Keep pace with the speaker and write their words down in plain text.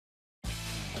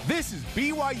This is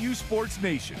BYU Sports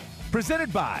Nation,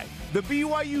 presented by the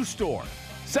BYU Store.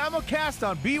 Simulcast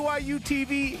on BYU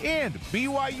TV and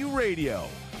BYU Radio.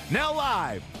 Now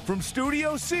live from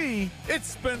Studio C, it's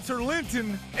Spencer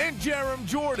Linton and Jarom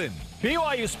Jordan.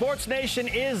 BYU Sports Nation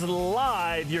is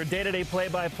live, your day-to-day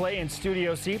play-by-play in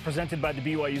Studio C, presented by the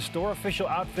BYU Store, official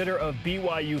outfitter of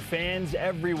BYU fans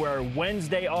everywhere.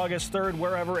 Wednesday, August 3rd,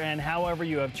 wherever and however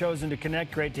you have chosen to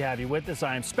connect. Great to have you with us.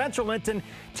 I am Spencer Linton,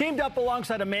 teamed up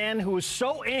alongside a man who is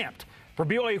so amped for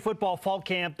BYU football fall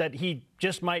camp that he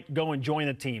just might go and join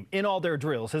the team in all their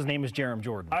drills. His name is Jarom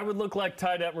Jordan. I would look like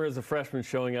Ty Detmer as a freshman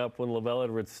showing up when Lavelle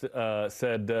Edwards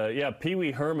said, yeah, Pee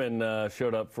Wee Herman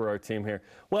showed up for our team here.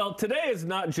 Well, today is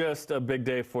not just a big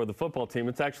day for the football team.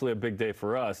 It's actually a big day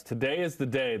for us. Today is the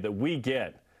day that we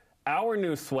get our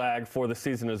new swag for the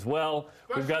season as well.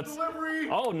 We've got delivery.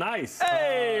 Oh, nice.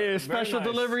 Hey, special nice.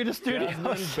 Delivery to Studio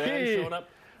C. Ben showing up.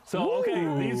 So, okay,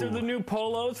 these are the new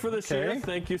polos for this year.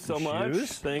 Thank you so much.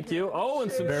 Thank you. Oh,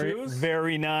 and some shoes.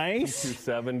 Very nice.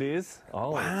 270s. Oh,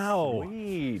 wow.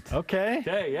 Sweet. Okay.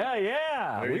 Okay,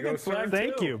 yeah. There you go, sir.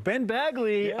 Thank you. Ben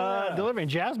Bagley delivering.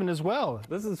 Jasmine as well.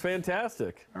 This is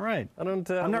fantastic. All right. I'm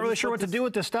not really sure what to do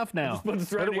with this stuff now.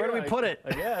 Where do we put it?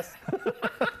 I guess.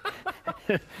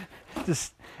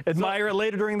 Just admire it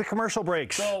later during the commercial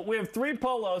breaks. So we have 3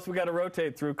 polos we got to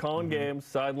rotate through. Calling games,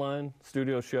 sideline,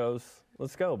 studio shows.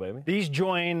 Let's go, baby. These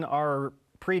join our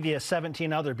previous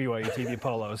 17 other BYU TV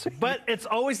polos. But it's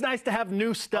always nice to have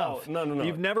new stuff. Oh, no.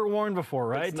 You've never worn before,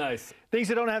 right? It's nice. Things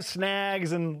that don't have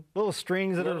snags and little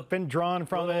strings that have been drawn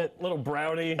from it. Little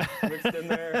brownie mixed in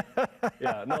there.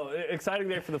 Yeah, no, exciting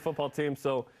day for the football team.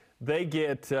 So they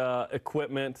get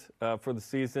equipment for the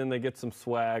season. They get some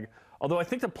swag. Although I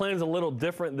think the plan is a little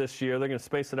different this year. They're going to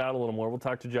space it out a little more. We'll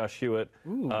talk to Josh Hewitt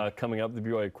coming up, the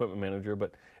BYU equipment manager.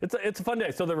 But it's a fun day.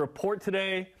 So the report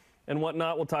today and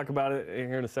whatnot, we'll talk about it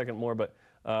here in a second more. But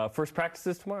first practice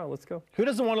is tomorrow. Let's go. Who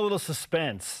doesn't want a little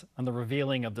suspense on the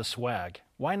revealing of the swag?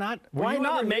 Why not? Why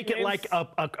not make it like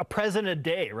a President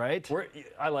Day, right?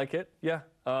 I like it, yeah.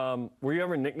 Were you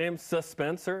ever nicknamed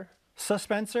Suspenser?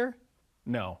 Suspenser?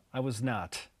 No, I was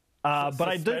not. But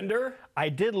I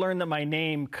did learn that my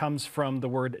name comes from the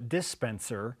word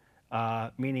dispenser,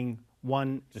 meaning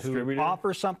one who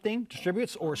offers something,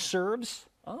 distributes, or serves.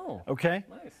 Oh, okay.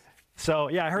 Nice. So,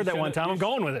 yeah, I heard that one time. I'm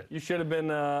going with it. You should have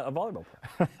been a volleyball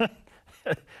player.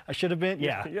 I should have been?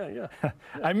 Yeah. Yeah.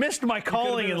 I missed my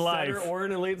calling in life. Setter or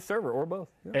an elite server, or both.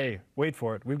 Yeah. Hey, wait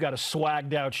for it. We've got a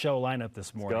swagged-out show lineup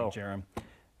this morning, Jarom.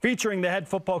 Featuring the head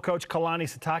football coach, Kalani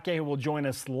Sitake, who will join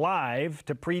us live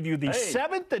to preview the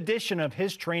 7th edition of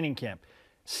his training camp.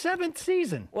 7th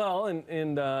season. Well,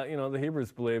 and the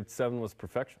Hebrews believed 7 was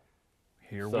perfection.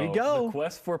 Here we go. The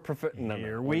quest for perfection.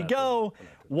 Here we go.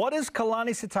 What is Kalani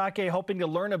Sitake hoping to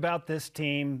learn about this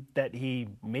team that he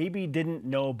maybe didn't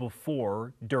know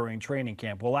before during training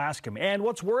camp? We'll ask him. And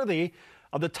what's worthy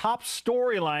of the top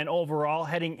storyline overall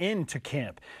heading into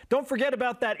camp? Don't forget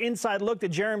about that inside look that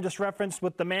Jarom just referenced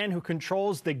with the man who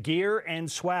controls the gear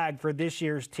and swag for this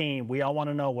year's team. We all want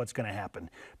to know what's going to happen.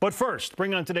 But first,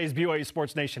 bring on today's BYU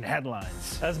Sports Nation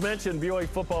headlines. As mentioned, BYU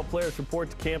football players report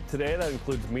to camp today. That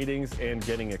includes meetings and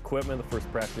getting equipment. The first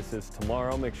practice is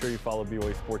tomorrow. Make sure you follow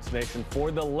BYU Sports Nation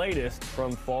for the latest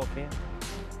from fall camp.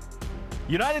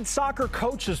 United Soccer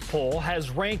Coaches Poll has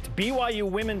ranked BYU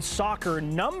women's soccer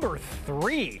number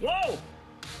 3. Whoa!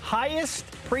 Highest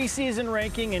preseason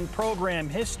ranking in program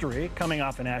history, coming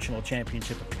off a national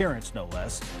championship appearance, no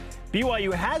less.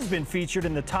 BYU has been featured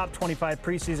in the top 25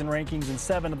 preseason rankings in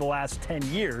 7 of the last 10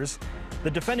 years. The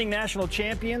defending national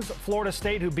champions, Florida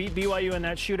State, who beat BYU in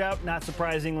that shootout, not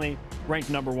surprisingly,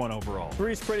 ranked number 1 overall.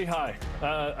 3 is pretty high.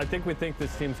 I think we think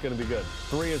this team's going to be good.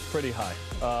 3 is pretty high.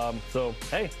 So,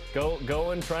 hey,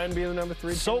 go and try and be the number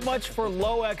 3. So much for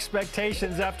low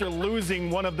expectations after losing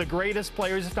one of the greatest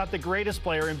players, if not the greatest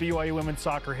player in BYU women's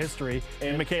soccer history,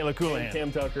 in Michaela Coolan. And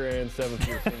Cam Tucker and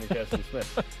 7th-year senior Cassidy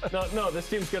Smith. No, this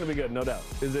team's going to be good, no doubt.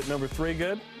 Is it number 3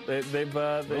 good?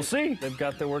 We'll see. They've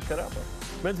got their work cut out for them.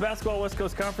 Men's basketball West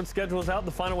Coast Conference schedule is out,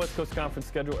 the final West Coast Conference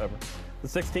schedule ever. The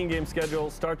 16-game schedule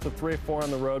starts with 3 of 4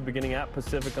 on the road, beginning at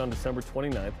Pacific on December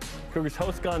 29th. Cougars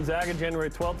host Gonzaga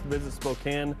January 12th, visit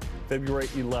Spokane February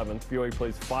 11th. BYU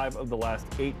plays 5 of the last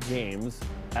 8 games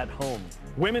at home.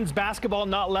 Women's basketball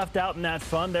not left out in that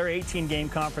fun. Their 18-game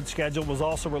conference schedule was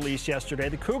also released yesterday.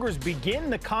 The Cougars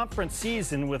begin the conference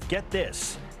season with, get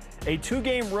this, a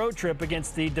 2-game road trip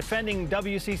against the defending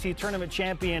WCC tournament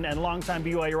champion and longtime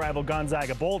BYU rival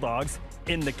Gonzaga Bulldogs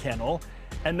in the Kennel.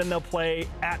 And then they'll play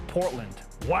at Portland.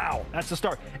 Wow, that's the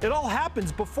start. It all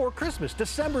happens before Christmas,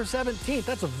 December 17th.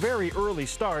 That's a very early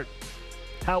start.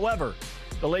 However,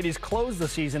 The ladies closed the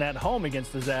season at home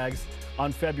against the Zags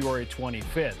on February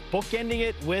 25th, bookending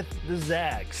it with the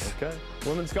Zags. Okay.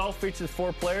 Women's golf features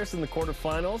 4 players in the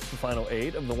quarterfinals, the final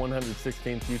 8 of the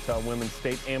 116th Utah Women's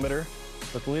State Amateur,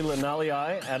 with Leela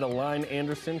Naliai, Adeline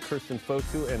Anderson, Kirsten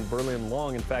Fotu, and Berlin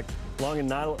Long. In fact, Long and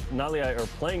Naliai are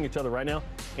playing each other right now.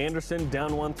 Anderson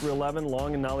down 1 through 11,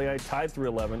 Long and Naliai tied through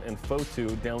 11, and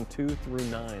Fotu down 2 through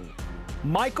 9.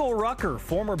 Michael Rucker,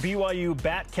 former BYU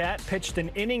Batcat, pitched an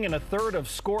inning and a third of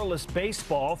scoreless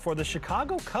baseball for the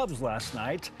Chicago Cubs last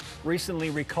night. Recently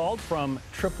recalled from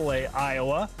AAA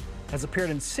Iowa, has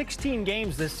appeared in 16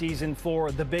 games this season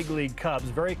for the big league Cubs.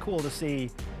 Very cool to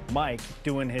see Mike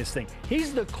doing his thing.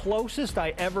 He's the closest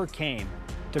I ever came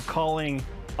to calling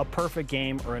a perfect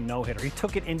game or a no-hitter. He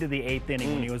took it into the 8th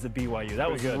inning when he was at BYU. That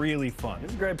was really fun.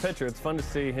 He's a great pitcher. It's fun to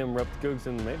see him rep the Cougs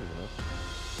in the majors.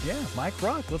 Yeah, Mike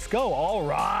Ruck, let's go. All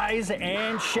rise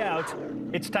and shout.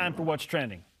 It's time for What's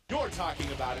Trending. You're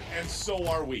talking about it, and so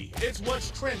are we. It's What's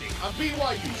Trending on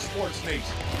BYU Sports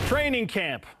Nation. Training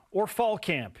camp or fall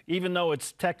camp, even though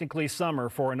it's technically summer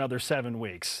for another 7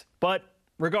 weeks. But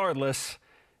regardless,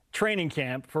 training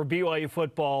camp for BYU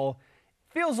football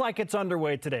feels like it's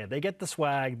underway today. They get the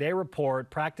swag, they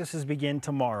report, practices begin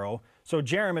tomorrow. So,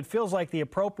 Jarom, it feels like the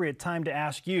appropriate time to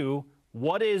ask you,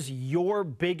 what is your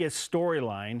biggest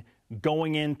storyline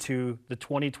going into the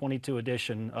 2022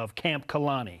 edition of Camp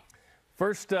Kalani?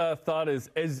 First thought is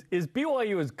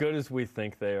BYU as good as we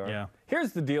think they are? Yeah.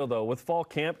 Here's the deal, though. With fall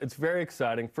camp, it's very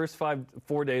exciting. First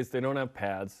 4 days, they don't have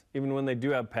pads. Even when they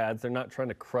do have pads, they're not trying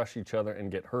to crush each other and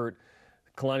get hurt.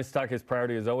 Kalani Sitake's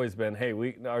priority has always been, hey,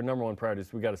 our number one priority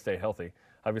is we got to stay healthy.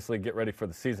 Obviously, get ready for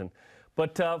the season.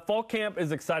 But fall camp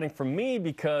is exciting for me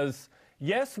because,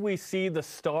 yes, we see the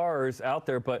stars out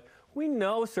there, but we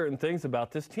know certain things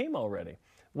about this team already.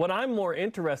 What I'm more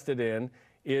interested in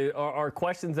are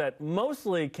questions that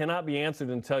mostly cannot be answered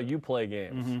until you play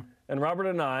games. And Robert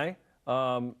and I,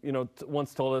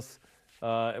 once told us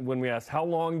when we asked, how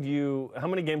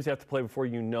many games do you have to play before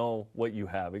you know what you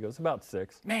have? He goes, about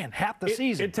 6. Man, half the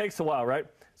season. It takes a while, right?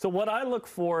 So what I look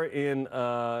for in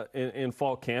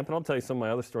fall camp, and I'll tell you some of my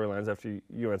other storylines after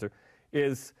you answer,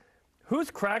 is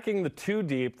who's cracking the 2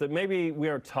 deep that maybe we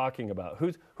aren't talking about?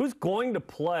 Who's going to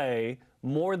play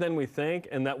more than we think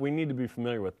and that we need to be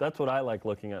familiar with? That's what I like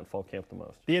looking at in fall camp the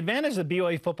most. The advantage that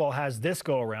BYU football has this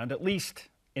go-around, at least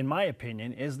in my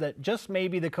opinion, is that just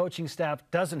maybe the coaching staff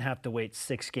doesn't have to wait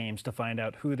 6 games to find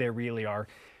out who they really are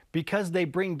because they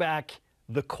bring back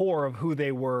the core of who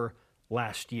they were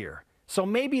last year. So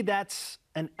maybe that's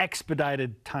an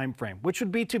expedited time frame, which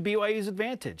would be to BYU's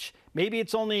advantage. Maybe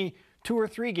it's only 2 or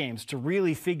 3 games to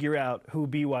really figure out who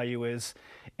BYU is,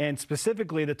 and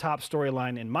specifically the top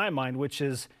storyline in my mind, which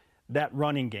is that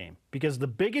running game. Because the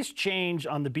biggest change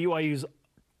on BYU's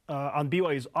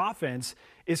offense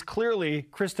is clearly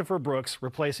Christopher Brooks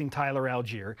replacing Tyler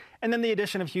Algier, and then the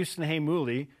addition of Houston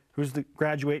Heimuli, who's the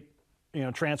graduate,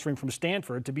 transferring from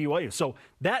Stanford to BYU. So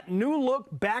that new look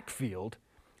backfield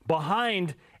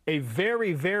behind a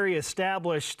very, very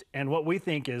established and what we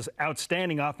think is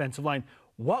outstanding offensive line,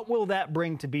 what will that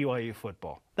bring to BYU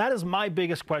football? That is my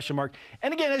biggest question mark.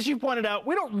 And again, as you pointed out,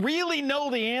 we don't really know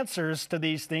the answers to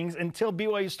these things until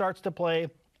BYU starts to play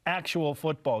actual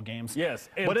football games. Yes.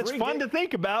 But it's fun to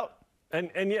think about.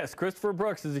 And yes, Christopher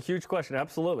Brooks is a huge question.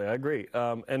 Absolutely, I agree.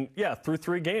 And yeah, through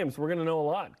 3 games, we're going to know a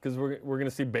lot because we're going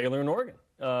to see Baylor and Oregon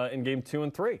in game 2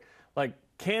 and 3. Like,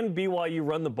 can BYU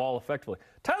run the ball effectively?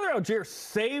 Tyler Algier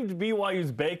saved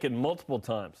BYU's bacon multiple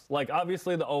times. Like,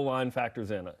 obviously the O-line factors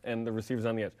in it and the receivers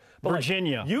on the edge. But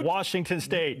Virginia, Washington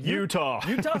State, Utah.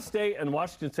 Utah State and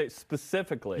Washington State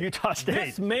specifically. Utah State.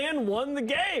 This man won the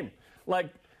game.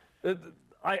 Like,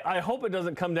 I hope it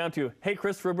doesn't come down to, hey,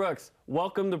 Christopher Brooks,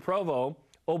 welcome to Provo.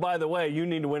 Oh, by the way, you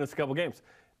need to win us a couple games.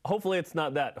 Hopefully it's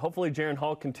not that. Hopefully Jaren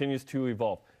Hall continues to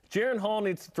evolve. Jaren Hall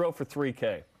needs to throw for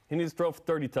 3K. He needs to throw for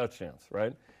 30 touchdowns,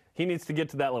 right? He needs to get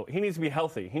to that level. He needs to be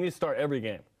healthy. He needs to start every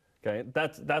game, okay?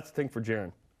 That's the thing for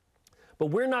Jaren. But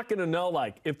we're not going to know,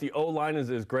 like, if the O-line is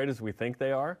as great as we think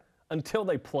they are until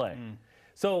they play.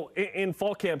 So in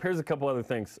fall camp, here's a couple other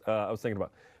things I was thinking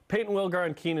about. Peyton Wilgar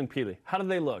and Keenan Peely, how do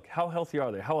they look? How healthy are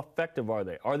they? How effective are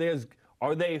they?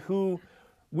 Are they who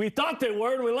we thought they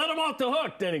were and we let them off the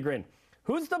hook, Denny Green?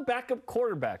 Who's the backup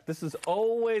quarterback? This is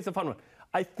always a fun one.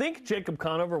 I think Jacob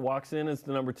Conover walks in as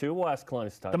the number 2. We'll ask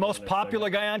Kalani Sitake. The most popular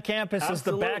guy on campus is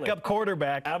the backup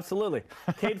quarterback. Absolutely.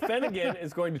 Cade Finnegan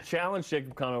is going to challenge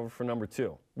Jacob Conover for number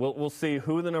 2. We'll see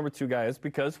who the number 2 guy is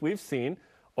because we've seen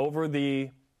over the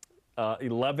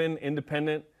 11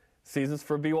 independent seasons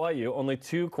for BYU, only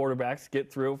 2 quarterbacks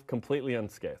get through completely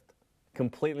unscathed.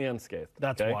 Completely unscathed.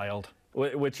 That's wild.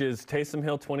 which is Taysom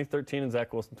Hill 2013 and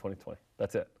Zach Wilson 2020.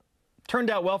 That's it. Turned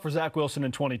out well for Zach Wilson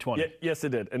in 2020. Yes, it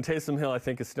did. And Taysom Hill, I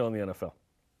think, is still in the NFL.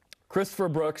 Christopher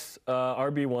Brooks,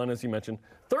 RB1, as you mentioned.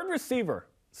 Third receiver.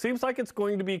 Seems like it's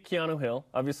going to be Keanu Hill.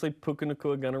 Obviously, Puka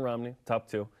Nacua, Gunnar Romney, top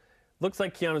 2. Looks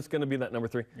like Keanu's going to be that number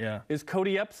 3. Yeah. Is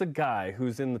Cody Epps a guy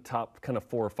who's in the top kind of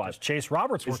 4 or 5? Does Chase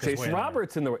Roberts work his way in there?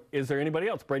 In there? Is there anybody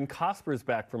else? Braden Cosper's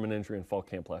back from an injury in fall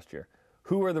camp last year.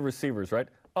 Who are the receivers, right?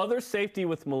 Other safety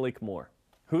with Malik Moore.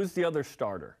 Who's the other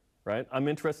starter, right? I'm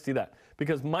interested to see that.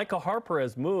 Because Micah Harper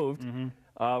has moved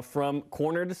from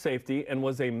corner to safety and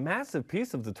was a massive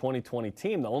piece of the 2020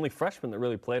 team, the only freshman that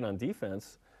really played on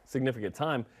defense significant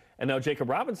time. And now Jacob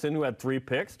Robinson, who had 3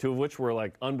 picks, 2 of which were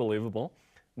like unbelievable,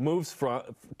 moves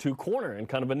to corner in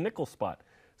kind of a nickel spot.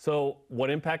 So what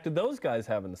impact did those guys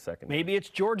have in the second? Maybe it's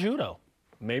George Udo.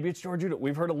 Maybe it's George Udo.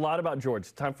 We've heard a lot about George.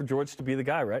 It's time for George to be the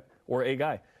guy, right? Or a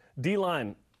guy.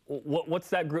 D-line, what's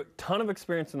that group? Ton of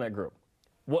experience in that group.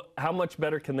 How much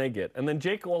better can they get? And then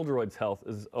Jake Oldroyd's health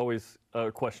is always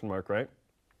a question mark, right?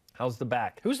 How's the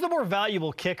back? Who's the more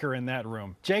valuable kicker in that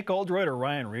room, Jake Oldroyd or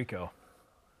Ryan Rico?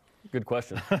 Good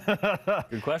question.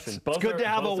 Good question. It's good to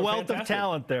have a wealth of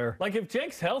talent there. Like, if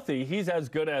Jake's healthy, he's as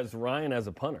good as Ryan as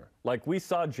a punter. Like, we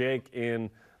saw Jake in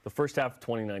the first half of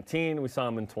 2019. We saw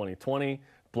him in 2020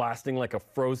 blasting like a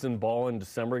frozen ball in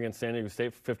December against San Diego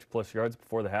State for 50-plus yards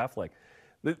before the half. Like,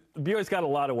 the BYU's got a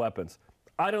lot of weapons.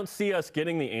 I don't see us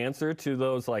getting the answer to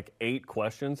those, like, 8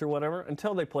 questions or whatever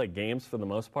until they play games for the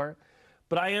most part.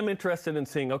 But I am interested in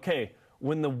seeing, okay,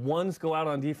 when the ones go out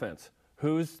on defense,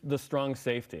 who's the strong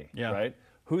safety, right?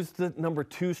 Who's the number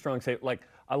 2 strong safety? Like,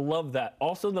 I love that.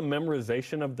 Also, the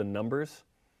memorization of the numbers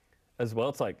as well.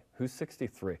 It's like, who's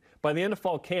 63? By the end of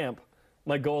fall camp,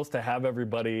 my goal is to have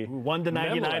everybody 1 to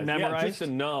 99 memorized. Yeah, just to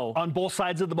know. On both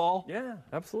sides of the ball? Yeah,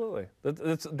 absolutely.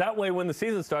 That way, when the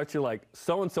season starts, you're like,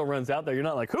 so-and-so runs out there. You're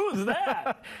not like, who's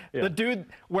that? The dude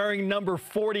wearing number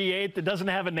 48 that doesn't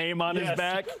have a name on his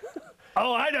back.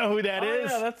 Oh, I know who that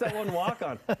is. Yeah, that's that one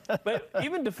walk-on. But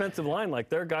even defensive line, like,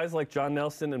 there are guys like John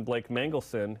Nelson and Blake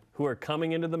Mangelson who are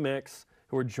coming into the mix,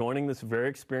 who are joining this very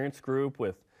experienced group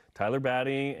with Tyler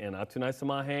Batty and Atunai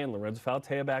Samaje and Lorenzo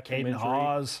Faltea back from injury.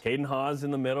 Caden Hawes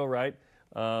in the middle, right?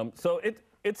 So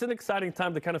it's an exciting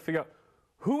time to kind of figure out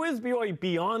who is BYU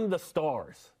beyond the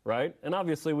stars, right? And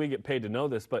obviously we get paid to know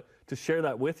this, but to share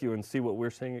that with you and see what we're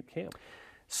seeing at camp.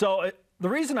 So the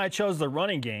reason I chose the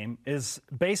running game is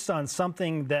based on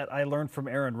something that I learned from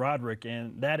Aaron Roderick,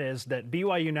 and that is that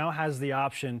BYU now has the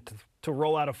option to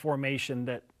roll out a formation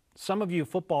that some of you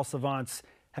football savants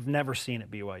have never seen at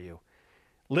BYU.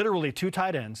 Literally 2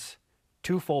 tight ends,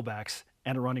 2 fullbacks,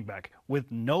 and a running back with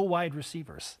no wide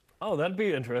receivers. Oh, that'd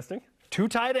be interesting. 2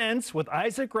 tight ends with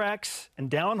Isaac Rex and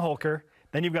Dallin Holker.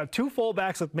 Then you've got 2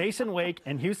 fullbacks with Mason Wake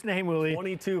and Houston Hamuli.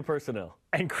 22 personnel.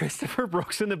 And Christopher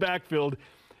Brooks in the backfield.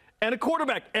 And a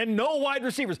quarterback and no wide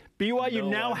receivers. BYU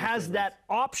now has that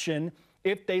option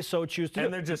if they so choose to.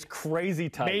 And they're just crazy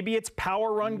tight. Maybe it's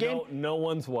power run game. No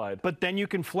one's wide. But then you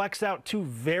can flex out 2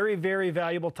 very, very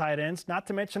valuable tight ends, not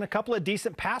to mention a couple of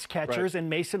decent pass catchers in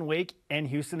Mason Wake and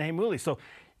Houston Hamuli. So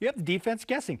you have the defense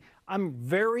guessing. I'm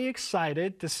very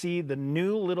excited to see the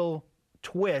new little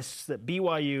twists that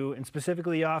BYU, and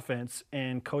specifically the offense,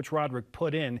 and Coach Roderick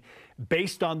put in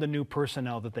based on the new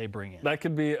personnel that they bring in. That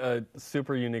could be a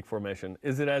super unique formation.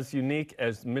 Is it as unique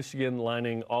as Michigan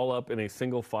lining all up in a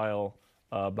single file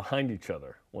behind each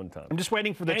other one time? I'm just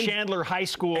waiting for the Chandler High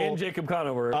School. And Jacob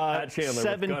Conover at Chandler.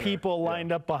 7 people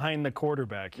lined up behind the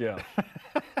quarterback. Yeah.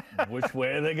 Which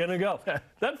way are they going to go?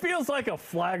 That feels like a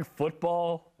flag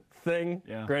football thing.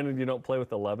 Yeah. Granted, you don't play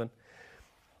with 11.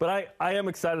 But I am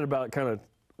excited about kind of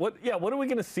what are we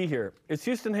going to see here? Is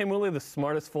Houston Hamuli the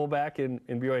smartest fullback in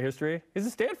BYU history? He's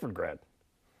a Stanford grad.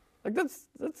 Like, that's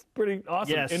pretty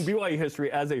awesome in BYU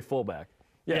history as a fullback.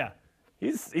 Yeah.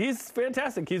 He's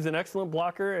fantastic. He's an excellent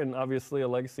blocker and obviously a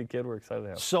legacy kid we're excited to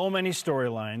have. So many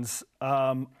storylines.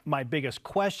 My biggest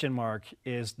question mark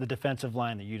is the defensive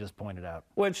line that you just pointed out.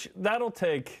 Which that's going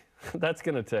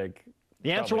to take.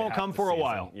 The answer won't come for a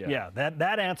while. Yeah,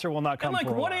 that answer will not come for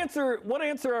a while. What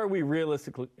answer are we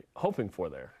realistically hoping for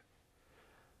there?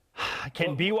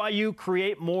 Can BYU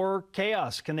create more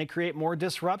chaos? Can they create more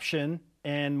disruption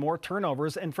and more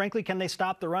turnovers? And frankly, can they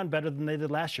stop the run better than they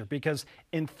did last year? Because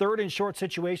in 3rd and short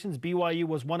situations, BYU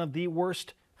was one of the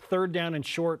worst 3rd down and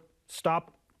short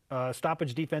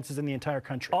stoppage defenses in the entire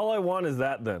country. All I want is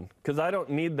that then, because I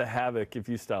don't need the havoc if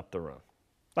you stop the run.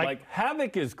 Like,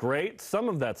 havoc is great. Some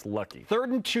of that's lucky. 3rd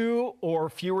and 2 or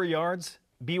fewer yards,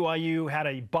 BYU had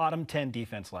a bottom 10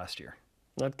 defense last year.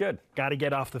 Not good. Got to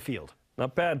get off the field.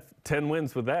 Not bad. 10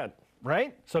 wins with that.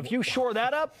 Right? So if you shore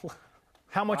that up,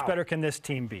 How much better can this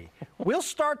team be? We'll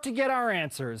start to get our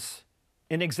answers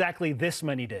in exactly this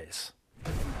many days.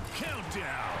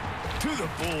 Countdown to the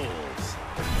Bulls.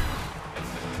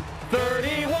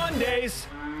 31 days.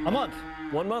 A month.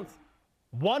 1 month.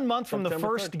 1 month from the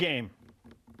September first 3rd. game.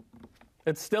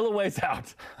 It's still a ways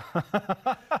out.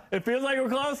 It feels like we're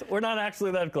close. We're not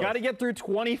actually that close. Got to get through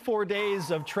 24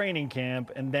 days of training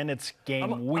camp, and then it's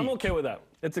game week. I'm okay with that.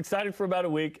 It's exciting for about a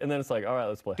week, and then it's like, all right,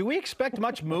 let's play. Do we expect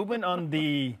much movement on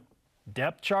the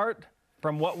depth chart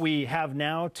from what we have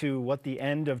now to what the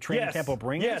end of training camp will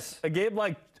bring us? Yes.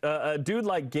 A dude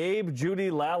like Gabe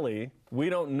Judy Lally, we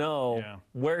don't know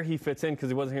where he fits in because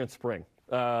he wasn't here in spring.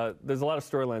 There's a lot of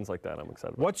storylines like that I'm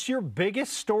excited about. What's your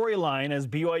biggest storyline as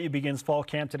BYU begins fall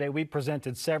camp today? We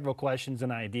presented several questions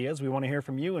and ideas. We want to hear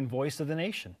from you in Voice of the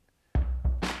Nation.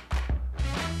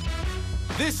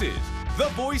 This is the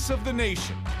Voice of the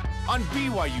Nation on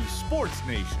BYU Sports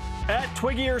Nation. At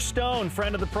Twiggy or Stone,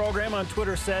 friend of the program on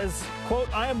Twitter, says,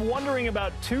 quote, I am wondering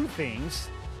about two things,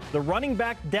 the running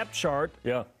back depth chart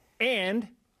and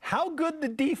how good the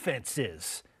defense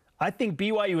is. I think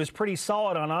BYU is pretty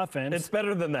solid on offense. It's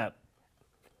better than that.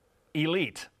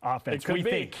 Elite offense, we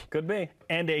think. Could be.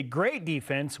 And a great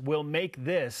defense will make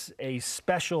this a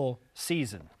special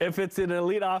season. If it's an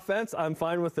elite offense, I'm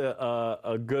fine with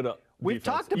a good We've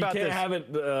defense. talked about this. this. You can't have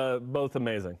it both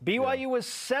amazing. BYU was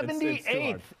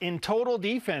 78th in total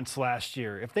defense last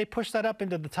year. If they push that up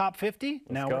into the top 50,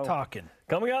 now we're talking.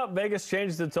 Coming up, Vegas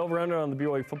changes its over-under on the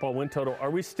BYU football win total.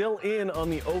 Are we still in on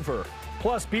the over?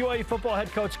 Plus, BYU football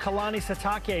head coach Kalani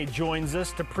Sitake joins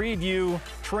us to preview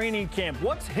training camp.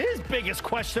 What's his biggest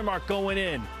question mark going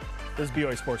in? This is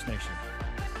BYU Sports Nation.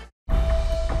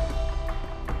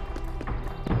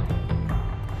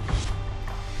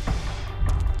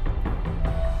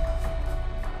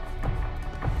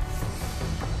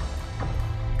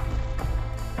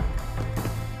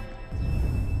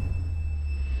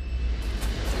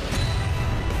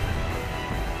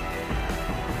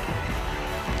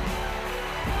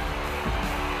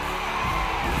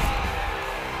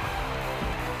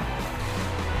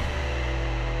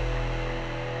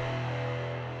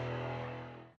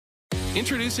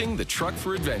 Introducing the truck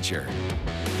for adventure.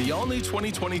 The all-new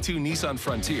 2022 Nissan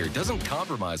Frontier doesn't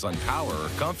compromise on power or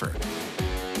comfort.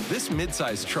 This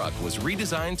midsize truck was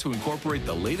redesigned to incorporate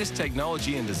the latest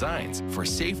technology and designs for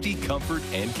safety, comfort,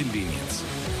 and convenience.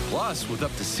 Plus, with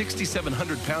up to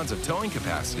 6,700 pounds of towing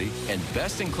capacity and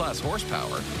best-in-class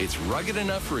horsepower, it's rugged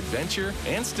enough for adventure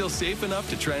and still safe enough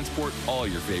to transport all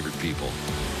your favorite people.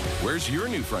 Where's your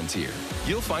new Frontier?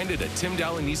 You'll find it at Tim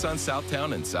Dowling Nissan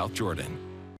Southtown and South Jordan.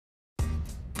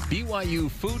 BYU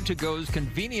Food to Go's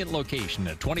convenient location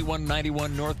at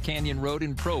 2191 North Canyon Road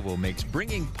in Provo makes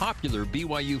bringing popular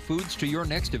BYU foods to your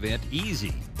next event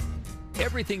easy.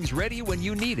 Everything's ready when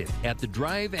you need it at the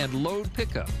drive and load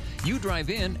pickup. You drive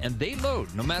in and they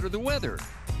load no matter the weather.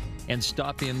 And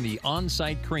stop in the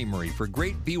on-site creamery for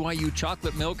great BYU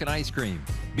chocolate milk and ice cream.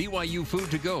 BYU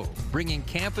Food to Go, bringing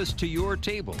campus to your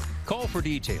table. Call for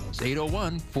details,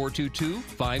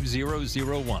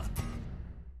 801-422-5001.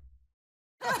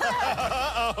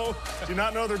 Uh-oh. Do you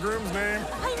not know the groom's name?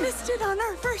 I missed it on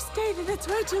our first date, and it's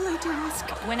way too late to ask.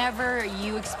 Whenever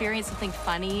you experience something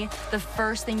funny, the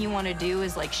first thing you want to do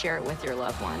is like share it with your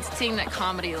loved ones. Seeing that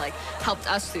comedy like helped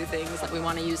us through things, like we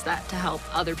want to use that to help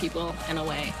other people in a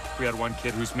way. We had one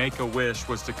kid whose make-a-wish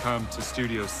was to come to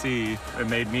Studio C. It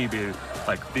made me be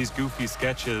like, these goofy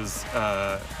sketches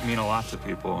mean a lot to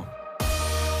people.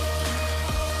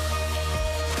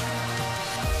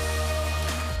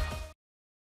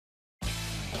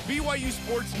 BYU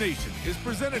Sports Nation is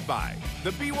presented by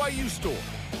the BYU Store,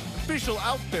 official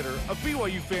outfitter of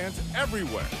BYU fans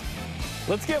everywhere.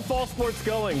 Let's get fall sports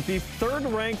going. The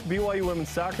third-ranked BYU women's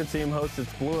soccer team hosts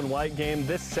its blue and white game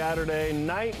this Saturday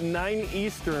night, 9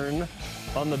 Eastern,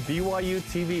 on the BYU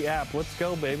TV app. Let's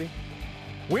go, baby.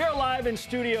 We are live in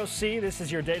Studio C. This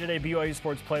is your day-to-day BYU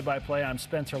Sports play-by-play. I'm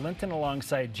Spencer Linton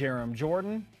alongside Jarom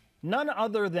Jordan. None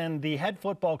other than the head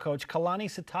football coach, Kalani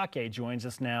Sitake, joins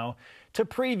us now to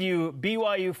preview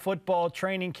BYU football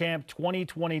training camp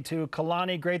 2022.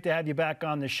 Kalani, great to have you back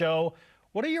on the show.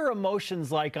 What are your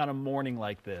emotions like on a morning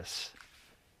like this?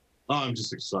 Oh, I'm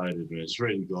just excited, man. It's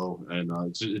ready to go. And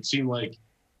it seemed like,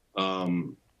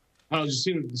 it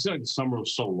seemed like the summer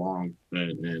was so long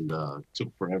and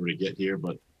took forever to get here.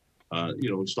 But,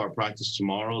 we start practice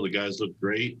tomorrow. The guys look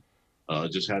great.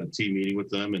 Just had a team meeting with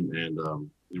them, and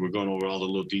we're going over all the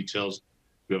little details.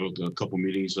 We have a couple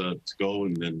meetings to go,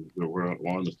 and then we're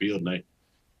on the field. And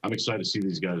I'm excited to see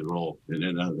these guys roll.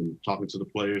 And talking to the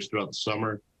players throughout the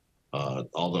summer,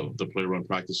 all the player run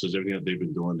practices, everything that they've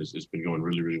been doing has been going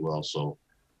really, really well. So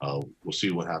we'll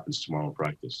see what happens tomorrow in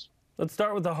practice. Let's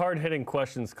start with the hard-hitting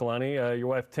questions, Kalani. Your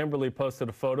wife Timberly posted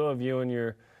a photo of you and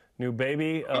your new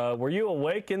baby. Were you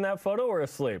awake in that photo or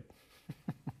asleep?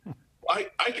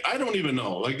 I don't even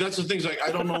know. Like, that's the things. Like,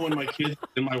 I don't know when my kids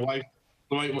and my wife.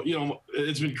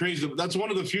 It's been crazy. That's one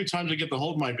of the few times I get to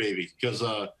hold my baby because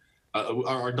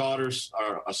our daughters,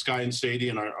 Sky and Sadie,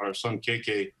 and our son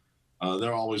KK,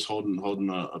 they're always holding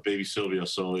a baby Sylvia.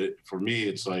 So for me,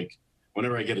 it's like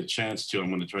whenever I get a chance to, I'm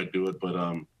going to try to do it. But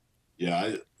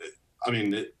yeah,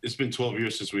 it's been 12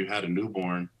 years since we've had a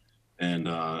newborn, and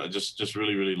just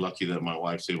really, really lucky that my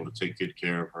wife's able to take good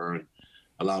care of her and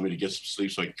allow me to get some sleep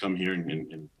so I can come here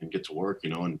and get to work,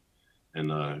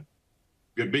 and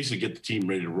basically get the team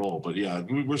ready to roll. But yeah,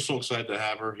 we're so excited to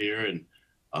have her here, and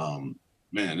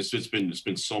man, it's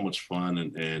been so much fun,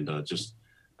 and just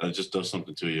does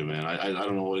something to you, man. I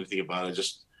don't know anything about it.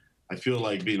 I feel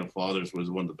like being a father was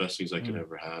one of the best things I could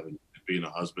ever have, and being a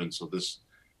husband. So this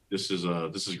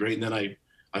is great. And then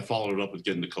I followed it up with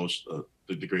getting to coach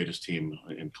the greatest team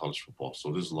in college football.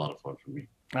 So this is a lot of fun for me.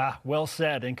 Well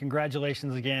said, and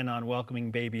congratulations again on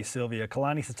welcoming baby Sylvia.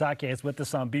 Kalani Sitake is with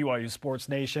us on BYU Sports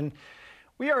Nation.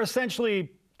 We are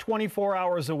essentially 24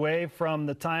 hours away from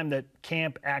the time that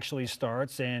camp actually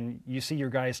starts, and you see your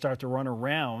guys start to run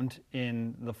around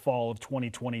in the fall of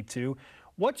 2022.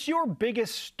 What's your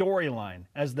biggest storyline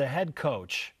as the head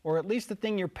coach, or at least the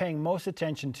thing you're paying most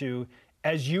attention to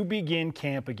as you begin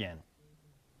camp again?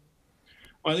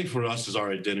 Well, I think for us is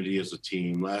our identity as a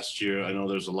team. Last year, I know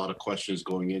there's a lot of questions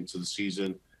going into the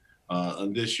season.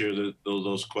 And this year,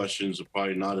 those questions are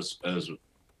probably not as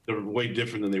they're way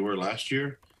different than they were last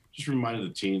year. Just reminded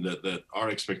the team that our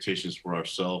expectations for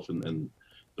ourselves and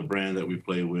the brand that we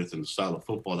play with and the style of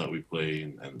football that we play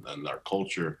and our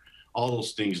culture, all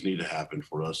those things need to happen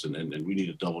for us. And we need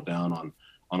to double down on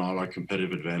all our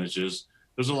competitive advantages.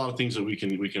 There's a lot of things that we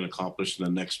can accomplish in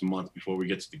the next month before we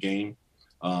get to the game.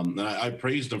 And I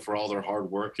praise them for all their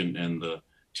hard work and the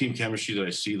team chemistry that I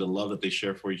see, the love that they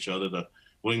share for each other, the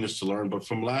willingness to learn. But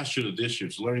from last year to this year,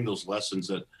 it's learning those lessons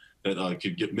that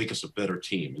could make us a better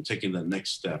team and taking that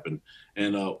next step. And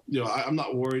I'm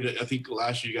not worried. I think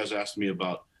last year you guys asked me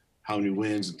about how many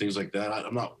wins and things like that.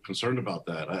 I'm not concerned about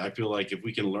that. I feel like if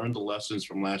we can learn the lessons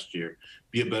from last year,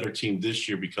 be a better team this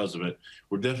year because of it,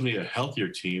 we're definitely a healthier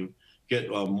team,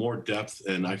 get more depth.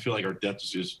 And I feel like our depth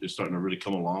is starting to really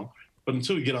come along. But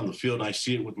until we get on the field and I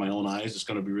see it with my own eyes, it's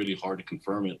going to be really hard to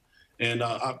confirm it. And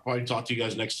I'll probably talk to you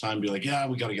guys next time and be like, yeah,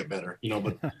 we got to get better,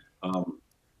 But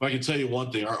I can tell you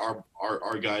one thing: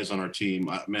 our guys on our team,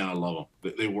 man, I love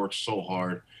them. They work so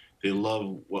hard. They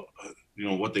love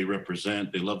what they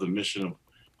represent. They love the mission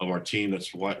of our team.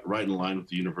 That's right in line with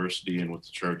the university and with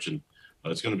the church. And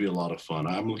it's going to be a lot of fun.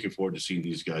 I'm looking forward to seeing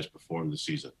these guys perform this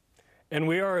season. And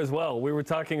we are as well. We were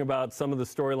talking about some of the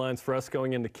storylines for us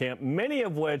going into camp, many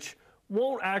of which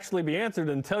won't actually be answered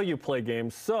until you play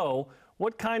games. So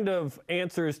what kind of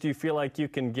answers do you feel like you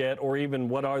can get, or even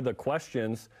what are the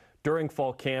questions during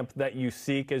fall camp that you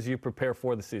seek as you prepare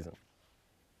for the season?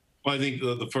 Well, I think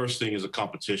the first thing is a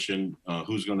competition.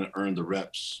 Who's going to earn the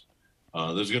reps?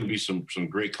 There's going to be some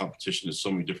great competition in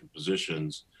so many different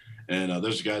positions. And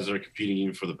there's guys that are competing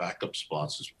even for the backup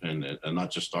spots and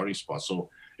not just starting spots. So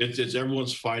it's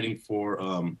everyone's fighting for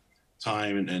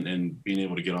time and being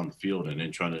able to get on the field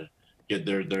and trying to get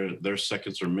their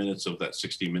seconds or minutes of that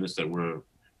 60 minutes that we're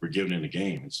given in the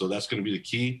game. And so that's going to be the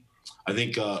key. I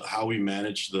think how we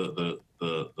manage the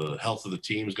health of the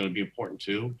team is going to be important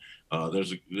too.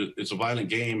 It's a violent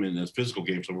game and it's a physical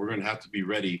game, so we're going to have to be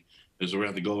ready. We're going to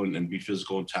have to go and be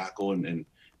physical and tackle and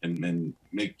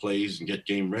make plays and get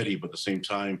game ready. But at the same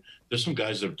time, there's some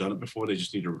guys that have done it before. They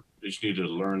just need to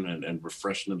learn and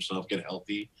refresh themselves, get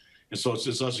healthy. And so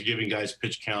it's also giving guys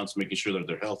pitch counts, making sure that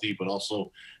they're healthy, but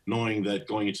also knowing that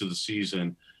going into the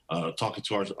season, talking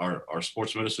to our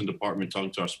sports medicine department,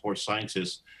 talking to our sports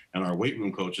scientists and our weight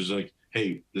room coaches, like,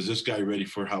 hey, is this guy ready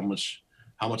for how much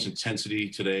intensity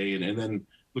today? And then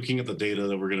looking at the data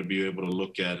that we're going to be able to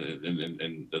look at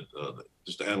and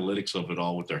just the analytics of it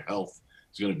all with their health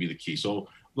is going to be the key. So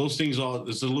those things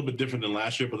it's a little bit different than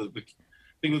last year, but the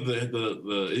thing with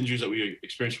the injuries that we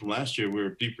experienced from last year, we're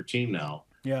a deeper team now.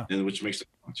 Yeah. And which makes the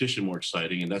competition more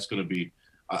exciting. And that's going to be,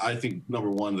 I think,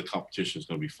 number one, the competition is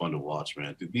going to be fun to watch,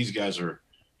 man. These guys are,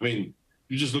 you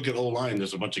just look at O-line,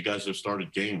 there's a bunch of guys that have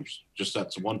started games. Just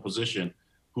that's one position.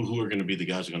 Who are going to be the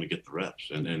guys who are going to get the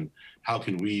reps? And how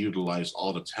can we utilize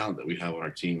all the talent that we have on our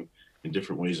team in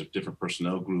different ways of different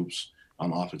personnel groups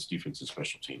on offense, defense, and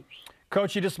special teams?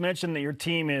 Coach, you just mentioned that your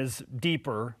team is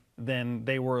deeper than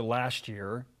they were last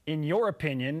year. In your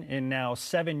opinion, in now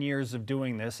 7 years of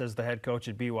doing this as the head coach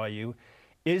at BYU,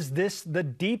 is this the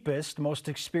deepest, most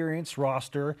experienced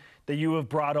roster that you have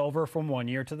brought over from one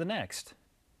year to the next?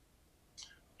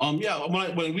 Yeah,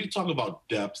 when we talk about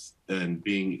depth and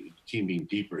team being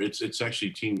deeper, it's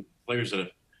actually team players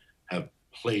that have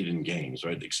played in games,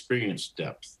 right? Experienced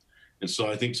depth. And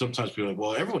so I think sometimes people are like,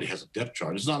 well, everybody has a depth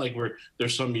chart. It's not like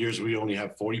there's some years we only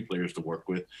have 40 players to work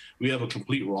with. We have a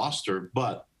complete roster,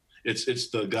 but it's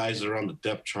the guys that are on the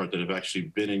depth chart that have actually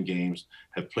been in games,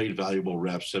 have played valuable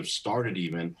reps, have started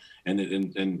even,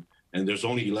 and there's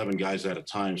only 11 guys at a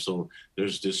time. So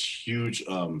there's this huge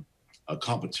a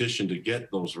competition to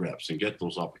get those reps and get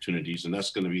those opportunities, and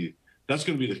that's going to be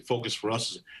the focus for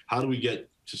us. Is how do we get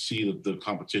to see the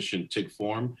competition take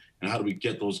form, and how do we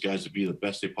get those guys to be the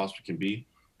best they possibly can be,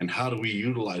 and how do we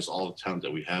utilize all the talent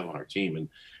that we have on our team? And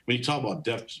when you talk about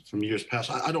depth from years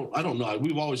past, I don't know.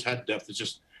 We've always had depth. It's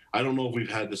just I don't know if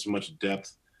we've had this much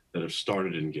depth that have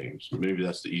started in games. Maybe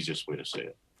that's the easiest way to say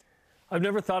it. I've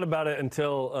never thought about it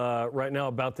until right now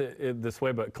about this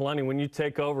way, but Kalani, when you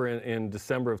take over in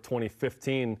December of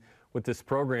 2015 with this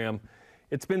program,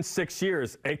 it's been 6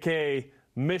 years, aka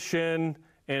mission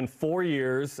and 4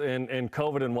 years and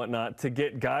COVID and whatnot, to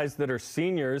get guys that are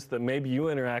seniors that maybe you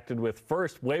interacted with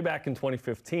first way back in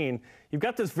 2015. You've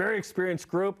got this very experienced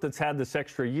group that's had this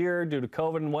extra year due to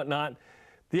COVID and whatnot.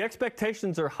 The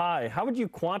expectations are high. How would you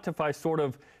quantify sort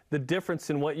of the difference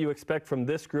in what you expect from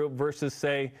this group versus,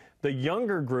 say, the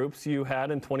younger groups you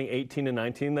had in 2018 and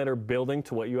 19 that are building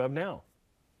to what you have now?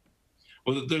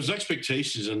 Well, there's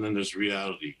expectations and then there's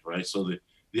reality, right? So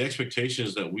the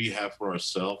expectations that we have for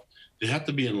ourselves, they have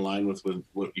to be in line with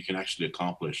what you can actually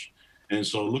accomplish. And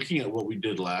so looking at what we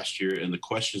did last year and the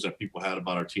questions that people had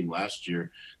about our team last year,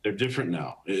 they're different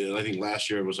now. I think last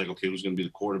year it was like, okay, who's going to be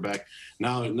the quarterback?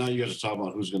 Now you guys are talking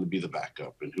about who's going to be the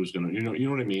backup and who's going to, you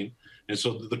know what I mean? And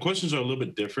so the questions are a little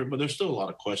bit different, but there's still a lot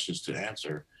of questions to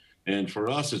answer. And for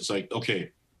us, it's like,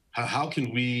 okay, how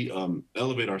can we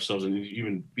elevate ourselves and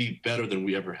even be better than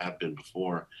we ever have been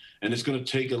before? And it's going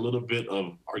to take a little bit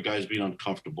of our guys being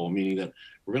uncomfortable, meaning that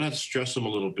we're going to have to stress them a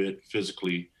little bit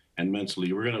physically and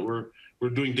mentally. We're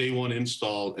doing day one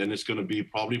install, and it's going to be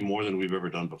probably more than we've ever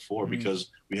done before because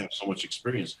we have so much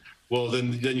experience. Well,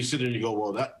 then you sit there and you go,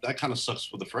 well, that kind of sucks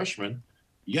for the freshmen.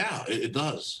 Yeah, it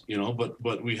does,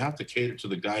 but we have to cater to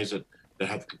the guys that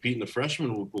have to compete, and the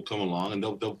freshmen will come along and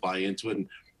they'll buy into it. And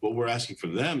what we're asking for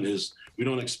them is we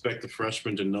don't expect the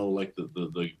freshman to know like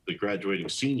the graduating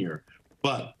senior,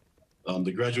 but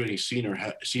the graduating senior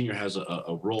has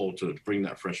a role to bring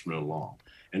that freshman along.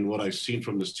 And what I've seen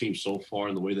from this team so far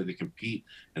and the way that they compete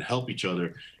and help each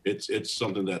other, it's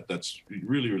something that's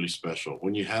really, really special.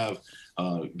 When you have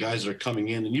guys that are coming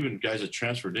in and even guys that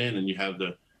transferred in and you have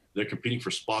they're competing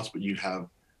for spots, but you have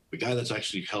the guy that's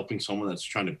actually helping someone that's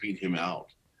trying to beat him out.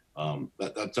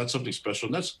 That's something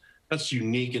special. And that's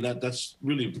unique. And that's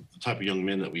really the type of young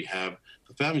men that we have,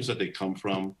 the families that they come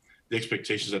from, the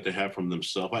expectations that they have from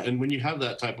themselves. And when you have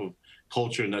that type of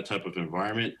culture and that type of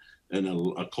environment, and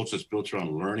a culture that's built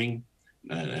around learning,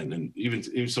 and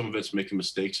even some of it's making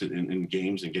mistakes in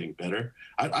games and getting better.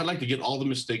 I'd like to get all the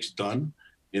mistakes done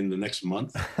in the next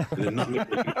month, and then not make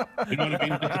you know what I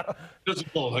mean? It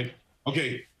doesn't go like,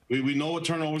 okay, we know what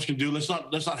turnovers can do. Let's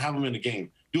not have them in the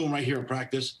game. Do them right here in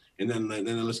practice, and then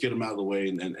let's get them out of the way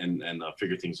and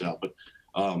figure things out. But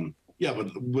yeah,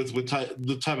 but with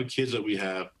the type of kids that we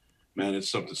have, man, it's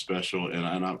something special,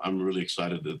 and I'm really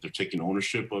excited that they're taking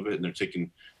ownership of it and they're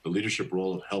taking the leadership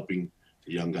role of helping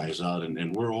the young guys out,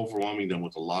 and we're overwhelming them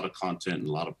with a lot of content and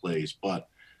a lot of plays, but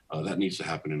that needs to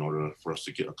happen in order for us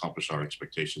to accomplish our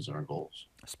expectations and our goals.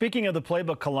 Speaking of the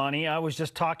playbook, Kalani, I was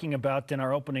just talking about in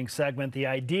our opening segment the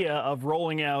idea of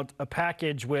rolling out a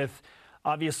package with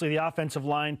obviously the offensive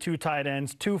line, 2 tight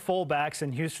ends, 2 fullbacks,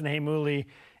 and Houston Heimuli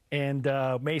and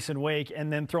Mason Wake,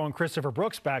 and then throwing Christopher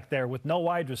Brooks back there with no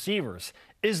wide receivers.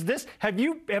 Is this, have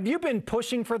you been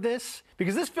pushing for this?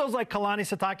 Because this feels like Kalani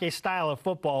Sitake's style of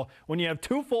football when you have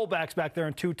 2 fullbacks back there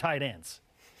and 2 tight ends.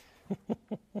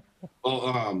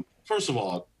 Well, first of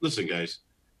all, listen, guys,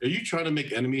 are you trying to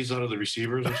make enemies out of the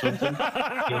receivers or something?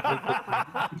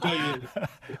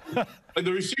 Like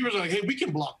the receivers are like, hey, we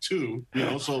can block too,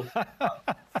 so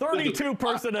 32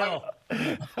 personnel.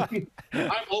 I'm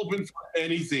open for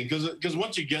anything because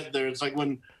once you get there, it's like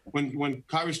when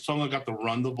Kyrus Tonga got to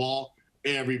run the ball,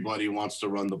 everybody wants to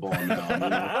run the ball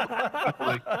now.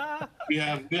 Like we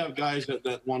have guys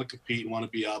that want to compete, want to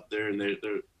be out there, and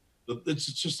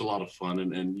it's just a lot of fun,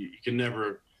 and you can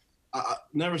never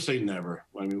say never.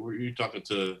 I mean, you're talking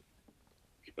to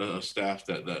a staff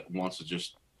that wants to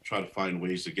just try to find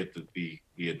ways to get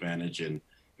the advantage and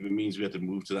If it means we have to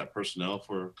move to that personnel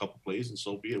for a couple plays, and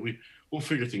so be it. We'll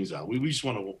figure things out. We just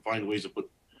want to find ways to put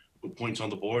points on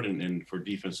the board and for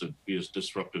defense to be as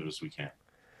disruptive as we can.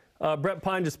 Brett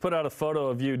Pine just put out a photo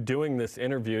of you doing this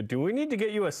interview. Do we need to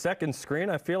get you a second screen?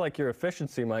 I feel like your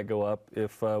efficiency might go up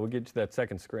if we get you that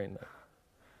second screen there.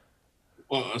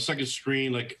 Well, a second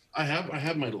screen, like I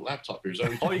have my laptop here.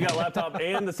 Oh, you got a laptop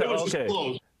and the second.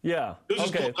 Okay. Yeah. Okay.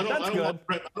 That's good. I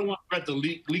don't want Brett to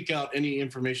leak out any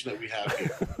information that we have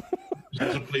here.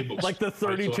 There's a playbook. Like the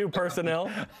 32 personnel.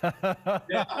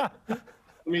 Yeah.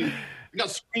 I mean, we got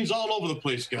screens all over the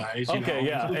place, guys. Okay,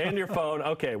 yeah, and your phone.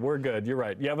 Okay, we're good. You're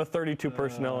right. You have a 32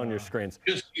 personnel on your screens.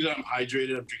 Just, I'm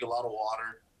hydrated. I'm drinking a lot of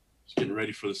water. Just getting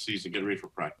ready for the season, getting ready for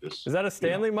practice. Is that a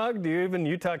Stanley mug? Do you even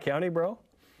Utah County, bro?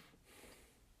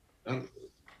 I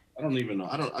don't even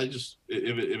know. I just,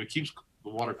 if it keeps the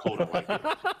water cold, I like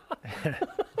it.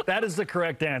 That is the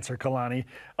correct answer, Kalani.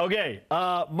 Okay,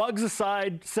 mugs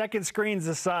aside, second screens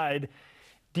aside,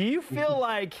 do you feel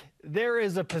like there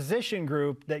is a position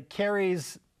group that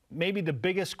carries maybe the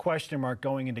biggest question mark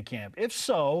going into camp? If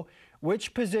so,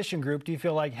 which position group do you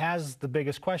feel like has the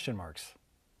biggest question marks?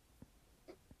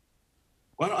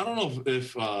 Well, I don't know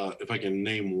if I can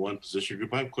name one position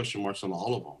group. I have question marks on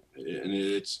all of them, and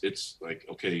it's like,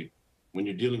 okay, when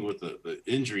you're dealing with the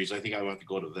injuries, I think I would have to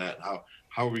go to that. How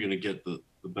are we going to get the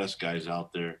best guys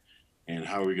out there, and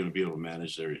how are we going to be able to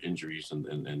manage their injuries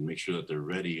and make sure that they're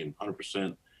ready and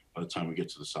 100% by the time we get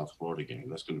to the South Florida game?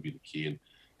 That's going to be the key,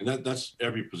 and that's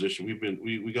every position.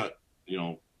 We got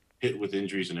hit with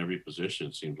injuries in every position.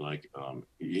 It seemed like,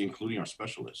 including our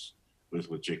specialists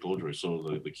with Jake Oldroyd.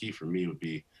 So the key for me would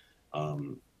be how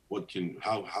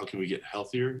can we get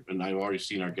healthier? And I've already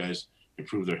seen our guys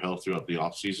improve their health throughout the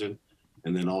off season,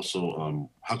 and then also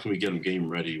how can we get them game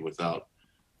ready without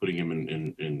putting him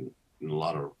in a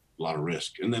lot of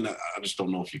risk? And then I just don't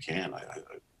know if you can.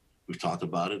 We've talked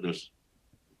about it.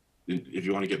 If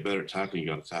you want to get better at tackling, you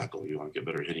got to tackle. If you want to get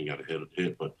better at hitting, you got to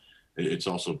hit. But it's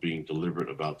also being deliberate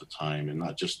about the time and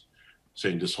not just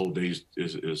saying this whole day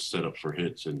is set up for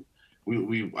hits. And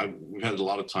we've had a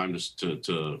lot of time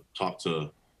to talk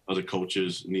to other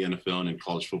coaches in the NFL and in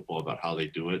college football about how they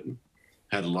do it, and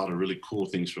had a lot of really cool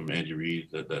things from Andy Reid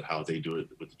that how they do it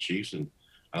with the Chiefs. And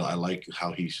I like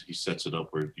how he sets it up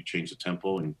where you change the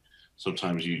tempo, and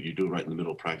sometimes you do it right in the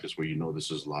middle of practice where this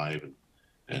is live,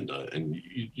 and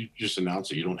you just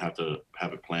announce it. You don't have to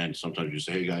have it planned. Sometimes you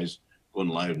say, hey guys, going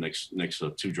live next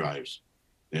 2 drives,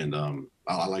 and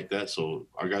I like that. So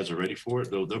our guys are ready for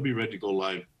it. They'll be ready to go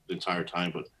live the entire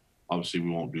time, but obviously we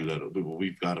won't do that.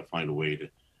 We've got to find a way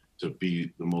to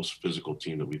be the most physical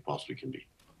team that we possibly can be.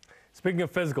 Speaking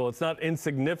of physical, it's not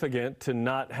insignificant to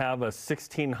not have a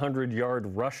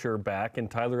 1,600-yard rusher back in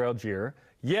Tyler Algier.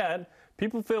 Yet,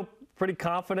 people feel pretty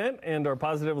confident and are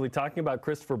positively talking about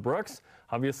Christopher Brooks.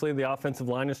 Obviously, the offensive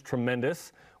line is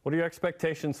tremendous. What are your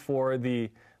expectations for the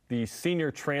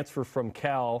senior transfer from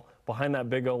Cal behind that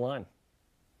big O-line?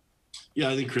 Yeah,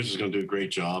 I think Chris is going to do a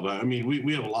great job. I mean,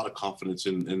 we have a lot of confidence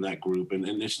in that group, and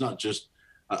it's not just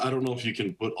 – I don't know if you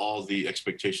can put all the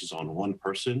expectations on one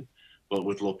person, but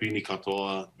with Lopini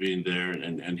Katoa being there,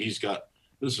 and he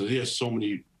has so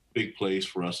many big plays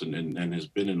for us and has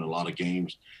been in a lot of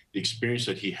games. The experience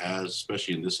that he has,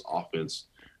 especially in this offense,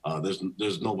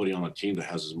 there's nobody on the team that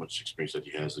has as much experience that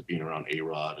he has as being around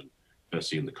A-Rod and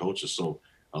Bessie and the coaches. So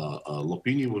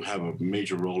Lopini will have a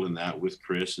major role in that with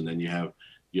Chris, and then you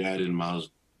add in Miles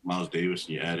Davis,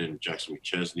 and you add in Jackson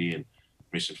McChesney and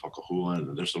Mason Fakahua,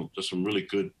 and there's some really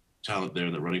good talent there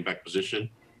in the running back position.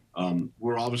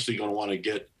 We're obviously going to want to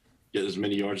get as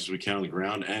many yards as we can on the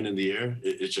ground and in the air.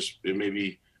 It may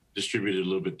be distributed a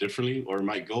little bit differently, or it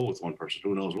might go with one person.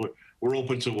 Who knows? We're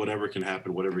open to whatever can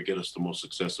happen, whatever get us the most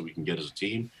success that we can get as a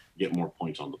team, get more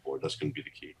points on the board. That's going to be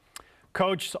the key.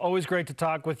 Coach, it's always great to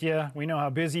talk with you. We know how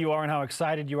busy you are and how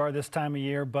excited you are this time of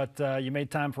year, but you made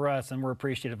time for us, and we're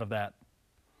appreciative of that.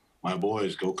 My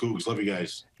boys, go Cougs. Love you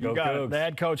guys. You got it. The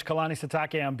head coach, Kalani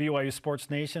Sitake, on BYU Sports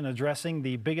Nation, addressing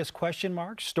the biggest question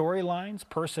marks, storylines,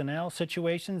 personnel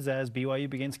situations as BYU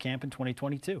begins camp in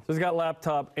 2022. So he's got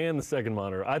laptop and the second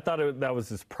monitor. I thought that was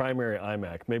his primary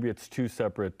iMac. Maybe it's 2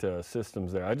 separate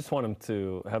systems there. I just want him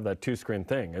to have that 2-screen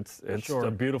thing. It's sure.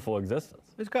 A beautiful existence.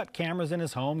 He's got cameras in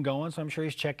his home going, so I'm sure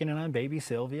he's checking in on baby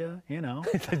Sylvia,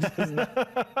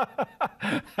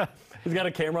 He's got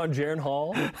a camera on Jaron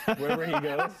Hall wherever he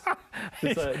goes.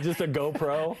 Just a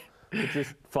GoPro that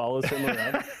just follows him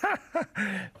around.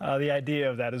 The idea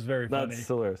of that is very funny. That's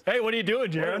hilarious. Hey, what are you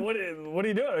doing, Jaron? What are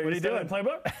you doing? What are you doing?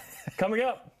 Playbook? Coming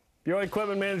up, BYU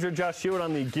equipment manager Josh Hewitt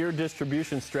on the gear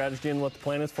distribution strategy and what the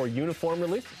plan is for uniform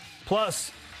release.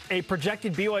 Plus, A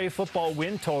projected BYU football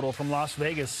win total from Las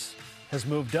Vegas has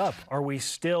moved up. Are we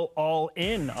still all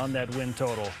in on that win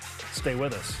total? Stay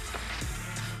with us.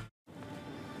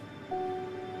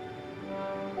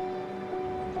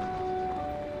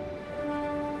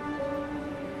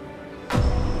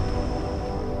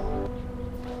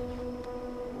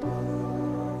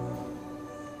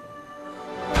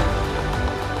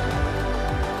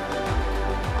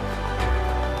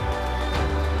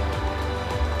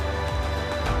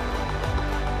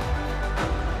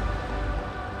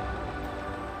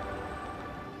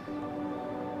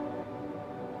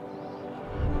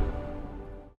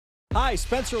 Hi,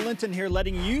 Spencer Linton here,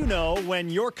 letting you know when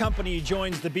your company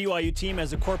joins the BYU team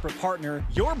as a corporate partner,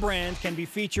 your brand can be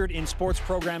featured in sports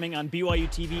programming on BYU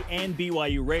TV and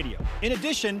BYU Radio. In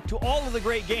addition to all of the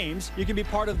great games, you can be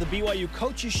part of the BYU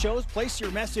coaches shows, place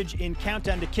your message in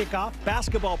Countdown to Kickoff,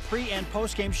 basketball pre- and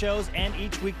post-game shows, and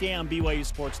each weekday on BYU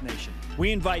Sports Nation.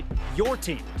 We invite your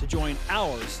team to join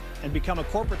ours and become a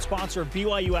corporate sponsor of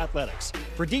BYU Athletics.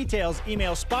 For details,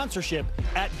 email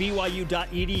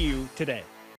sponsorship@byu.edu today.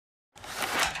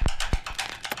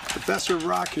 Professor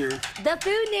Rock here. The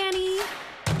Food Nanny.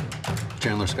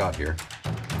 Chandler Scott here.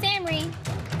 Samry.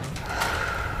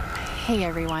 Hey,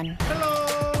 everyone.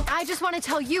 Hello. I just want to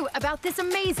tell you about this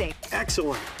amazing,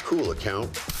 excellent, Cool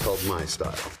account called My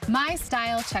Style. My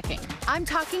Style checking. I'm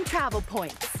talking travel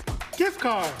points. Gift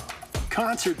card.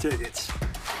 Concert tickets.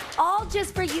 All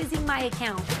just for using my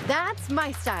account. That's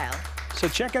My Style. So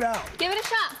check it out. Give it a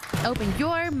shot. Open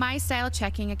your My Style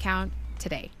checking account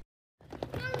today.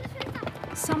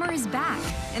 Summer is back,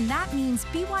 and that means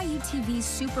BYU TV's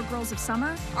Supergirls of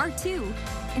Summer are too.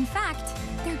 In fact,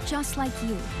 they're just like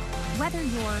you. Whether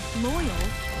you're loyal,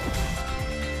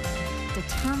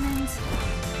 determined,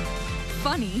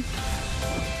 funny,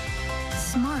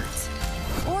 smart,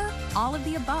 or all of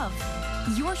the above,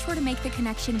 you're sure to make the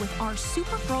connection with our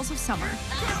Supergirls of Summer.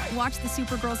 Watch the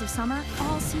Supergirls of Summer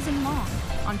all season long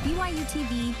on BYU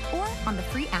TV or on the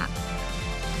free app.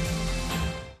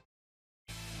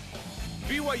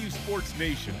 BYU Sports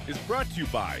Nation is brought to you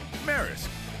by Maersk,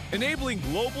 enabling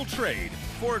global trade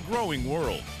for a growing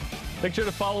world. Make sure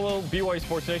to follow BYU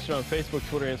Sports Nation on Facebook,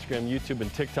 Twitter, Instagram, YouTube,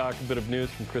 and TikTok. A bit of news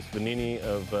from Chris Vanini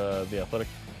of The Athletic.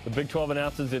 The Big 12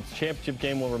 announces its championship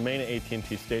game will remain at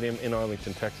AT&T Stadium in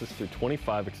Arlington, Texas through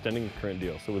 25, extending the current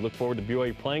deal. So we look forward to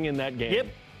BYU playing in that game,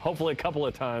 hopefully a couple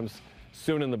of times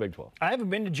soon in the Big 12. I haven't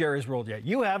been to Jerry's World yet.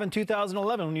 You have in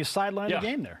 2011 when you sidelined the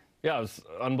game there. Yeah, it was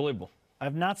unbelievable.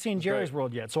 I've not seen Jerry's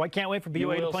World yet, so I can't wait for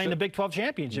BYU to play in the Big 12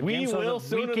 championship game. We will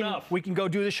soon enough. We can go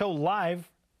do the show live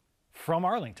from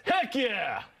Arlington. Heck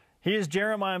yeah! He is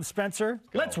Jarom. I'm Spencer.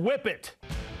 Let's whip it.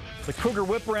 The Cougar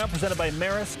Whip Around presented by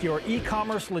Maersk, your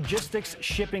e-commerce logistics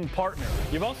shipping partner.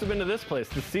 You've also been to this place.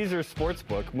 The Caesars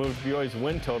Sportsbook moved BYU's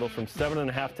win total from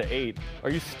 7.5 to 8.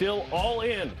 Are you still all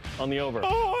in on the over?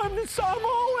 Oh, I'm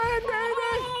all in,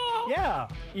 baby! Yeah,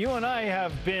 you and I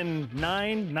have been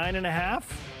 9.5.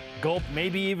 Gulp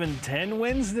maybe even 10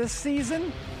 wins this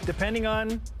season, depending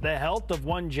on the health of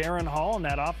one Jaron Hall and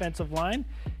that offensive line.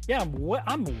 Yeah,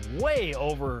 I'm way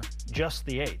over just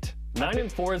the 8.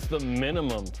 9-4 is the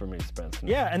minimum for me, Spencer.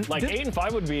 Yeah, and like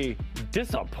 8-5 would be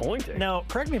disappointing. Now,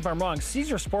 correct me if I'm wrong.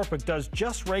 Caesar Sportsbook does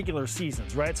just regular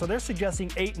seasons, right? So they're suggesting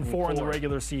 8-4 in the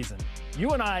regular season.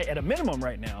 You and I, at a minimum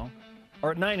right now,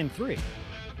 are at 9-3,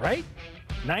 right?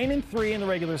 9-3 in the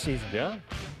regular season. Yeah.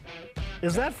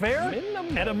 Is that fair?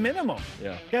 Minimum. At a minimum.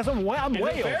 Yeah. Yes, I'm way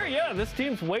fair? over. Yeah, this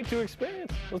team's way too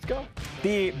experienced. Let's go.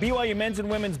 The BYU men's and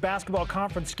women's basketball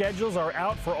conference schedules are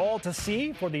out for all to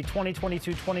see for the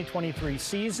 2022-2023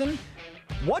 season.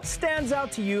 What stands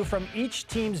out to you from each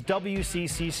team's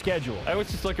WCC schedule? I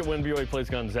always just look at when BYU plays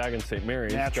Gonzaga and St.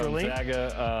 Mary's. Naturally.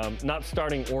 Gonzaga not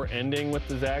starting or ending with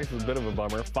the Zags is a bit of a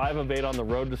bummer. 5 of 8 on the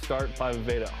road to start, 5 of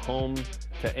 8 at home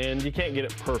to end. You can't get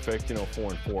it perfect,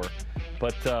 4-4.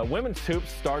 But women's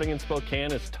hoops starting in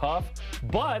Spokane is tough,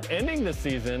 but ending the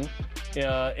season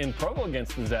in Provo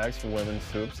against the Zags for women's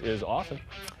hoops is awesome.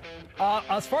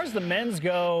 As far as the men's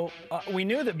go, we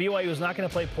knew that BYU was not going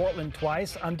to play Portland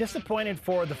twice. I'm disappointed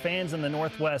for the fans in the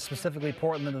Northwest, specifically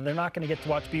Portland, that they're not going to get to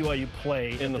watch BYU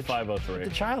play in the 503.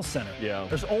 The Chiles Center. Yeah.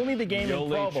 There's only the game in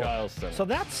Provo. Chiles Center. So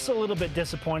that's a little bit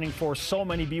disappointing for so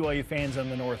many BYU fans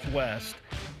in the Northwest.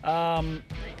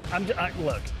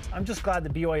 Look, I'm just glad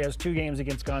that BYU has 2 games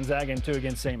against Gonzaga and 2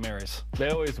 against St. Mary's. They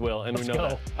always will, and we know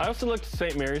that. I also looked at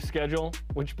St. Mary's schedule,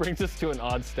 which brings us to an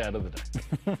odd stat of the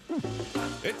day.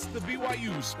 It's the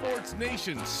BYU Sports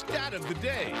Nation stat of the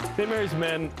day. St. Mary's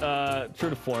men, true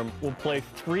to form, will play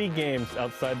 3 games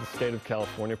outside the state of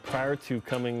California prior to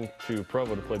coming to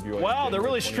Provo to play BYU. Wow, they're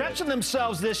really stretching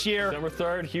themselves this year. December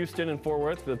 3rd, Houston and Fort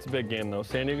Worth. That's a big game, though.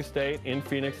 San Diego State in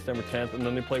Phoenix, December 10th, and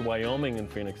then they play Wyoming in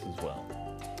Phoenix as well.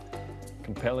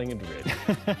 Compelling and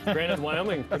rich. Granted,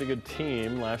 Wyoming, pretty good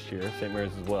team last year. St.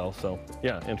 Mary's as well. So,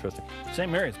 yeah, interesting.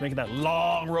 St. Mary's making that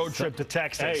long road trip to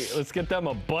Texas. Hey, let's get them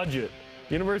a budget.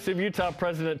 University of Utah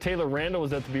President Taylor Randall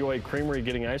was at the BYU Creamery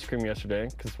getting ice cream yesterday,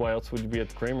 because why else would you be at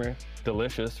the Creamery?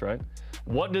 Delicious, right?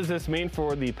 What does this mean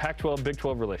for the Pac-12, Big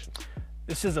 12 relations?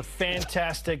 This is a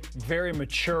fantastic, very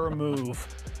mature move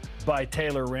by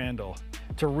Taylor Randall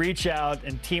to reach out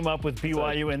and team up with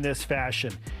BYU in this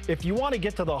fashion. If you want to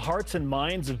get to the hearts and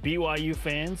minds of BYU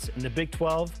fans in the Big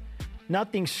 12,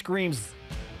 nothing screams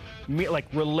like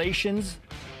relations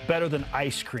better than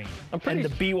ice cream and the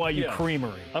BYU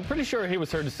Creamery. I'm pretty sure he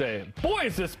was heard to say, boy,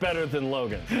 is this better than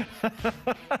Logan.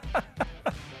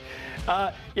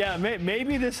 Yeah,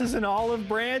 maybe this is an olive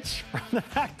branch from the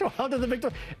Pac-12 to the Big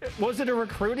 12. Was it a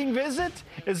recruiting visit?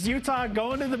 Is Utah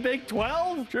going to the Big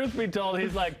 12? Truth be told,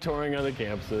 he's like touring other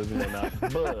campuses and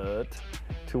whatnot. But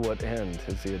to what end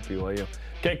is he at BYU?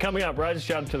 Okay, coming up, rise a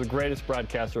shout out to the greatest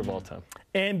broadcaster of all time.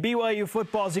 And BYU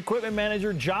football's equipment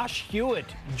manager, Josh Hewitt,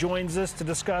 joins us to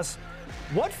discuss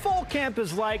what fall camp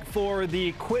is like for the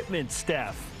equipment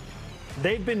staff.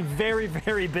 They've been very,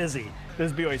 very busy.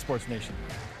 This is BYU Sports Nation.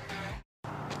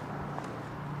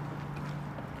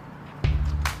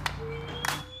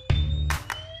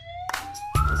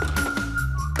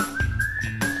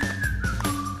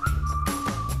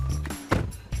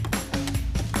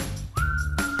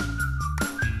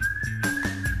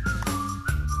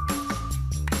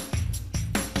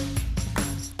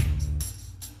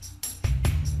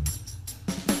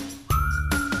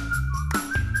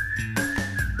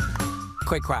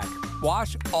 Quick crack.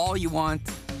 Wash all you want.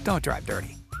 Don't drive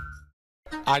dirty.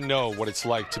 I know what it's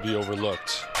like to be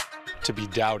overlooked, to be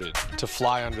doubted, to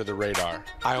fly under the radar.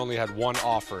 I only had one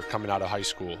offer coming out of high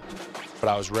school, but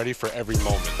I was ready for every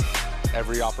moment,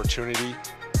 every opportunity,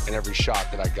 and every shot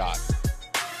that I got.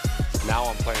 Now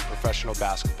I'm playing professional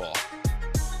basketball,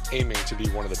 aiming to be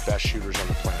one of the best shooters on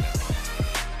the planet.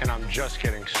 And I'm just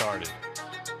getting started.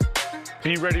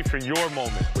 Be ready for your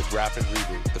moment with Rapid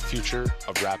Reboot, the future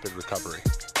of rapid recovery.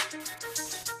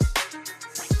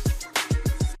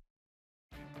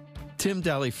 Tim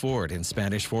Daly Ford in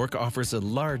Spanish Fork offers a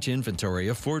large inventory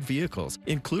of Ford vehicles,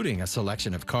 including a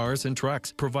selection of cars and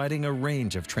trucks, providing a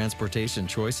range of transportation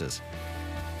choices.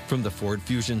 From the Ford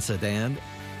Fusion sedan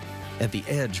and the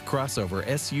Edge crossover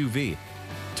SUV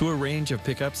to a range of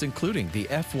pickups including the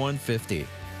F-150.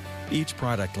 Each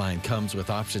product line comes with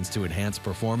options to enhance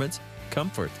performance,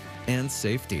 comfort, and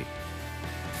safety.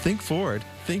 Think Ford,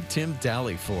 think Tim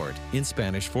Daly Ford in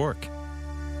Spanish Fork.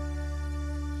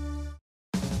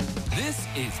 This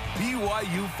is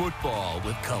BYU football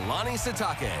with Kalani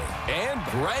Sitake and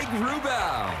Greg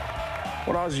Wrubell.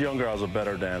 When I was younger, I was a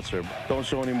better dancer. Don't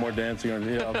show any more dancing.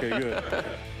 Yeah, okay, good.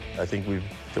 I think we've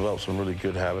developed some really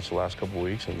good habits the last couple of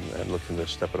weeks and looking to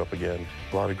step it up again.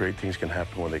 A lot of great things can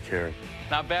happen when they care.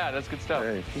 Not bad. That's good stuff.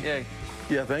 Hey. Yeah.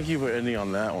 Yeah, thank you for ending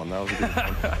on that one. That was a good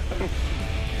one.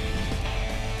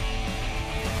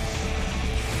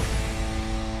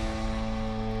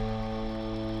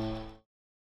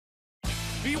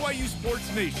 BYU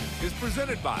Sports Nation is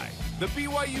presented by the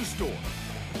BYU Store,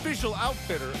 official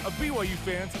outfitter of BYU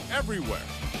fans everywhere.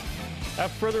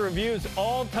 After further reviews,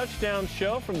 all touchdown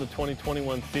show from the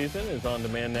 2021 season is on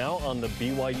demand now on the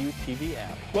BYU TV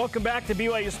app. Welcome back to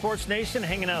BYU Sports Nation,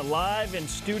 hanging out live in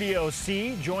Studio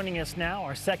C. Joining us now,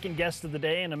 our second guest of the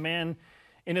day, and a man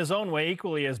in his own way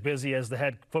equally as busy as the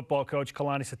head football coach,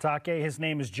 Kalani Sitake. His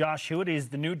name is Josh Hewitt. He's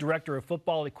the new director of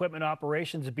football equipment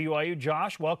operations at BYU.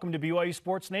 Josh, welcome to BYU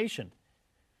Sports Nation.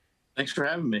 Thanks for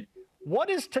having me. What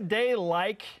is today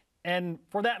like, and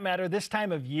for that matter, this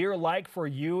time of year like for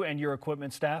you and your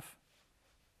equipment staff?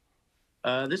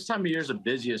 This time of year is the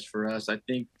busiest for us. I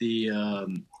think the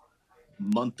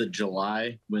month of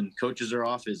July, when coaches are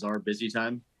off, is our busy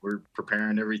time. We're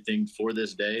preparing everything for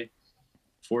this day,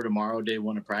 for tomorrow, day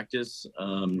one of practice,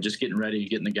 just getting ready,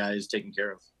 getting the guys taken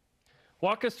care of.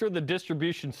 Walk us through the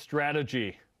distribution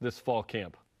strategy this fall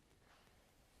camp.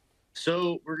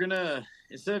 So we're going to,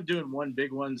 instead of doing one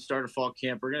big one start of fall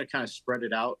camp, we're going to kind of spread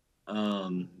it out,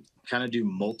 kind of do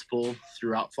multiple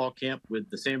throughout fall camp with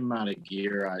the same amount of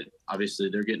gear. Obviously,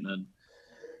 they're getting a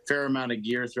fair amount of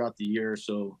gear throughout the year.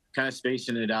 So kind of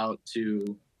spacing it out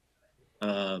to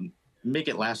make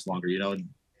it last longer, you know,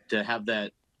 to have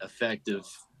that effect of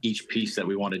each piece that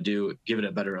we want to do, give it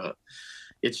a better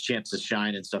its chance to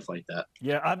shine and stuff like that.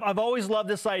 Yeah, I've always loved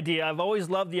this idea. I've always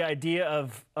loved the idea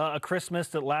of a Christmas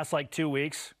that lasts like 2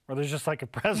 weeks, or there's just like a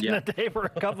President Day for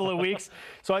a couple of weeks.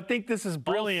 So I think this is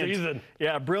brilliant. All season.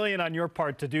 Yeah, brilliant on your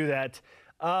part to do that.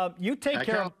 You take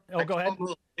care of. Oh, go ahead.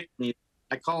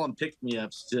 I call them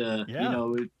pick-me-ups. You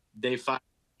know, day 5,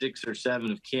 6, or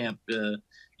 7 of camp,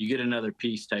 you get another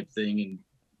piece type thing, and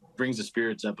brings the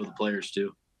spirits up of the players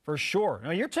too. For sure. Now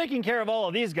you're taking care of all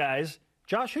of these guys.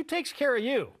 Josh, who takes care of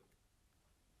you?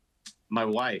 My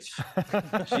wife.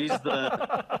 She's all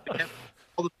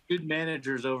the food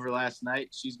managers over last night.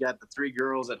 She's got the 3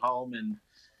 girls at home and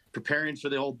preparing for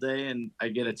the whole day. And I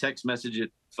get a text message at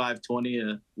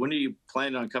 5:20. When are you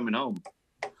planning on coming home?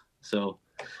 So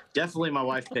definitely my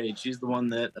wife, Paige. She's the one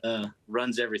that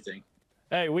runs everything.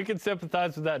 Hey, we can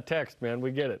sympathize with that text, man.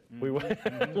 We get it. We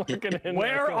working in.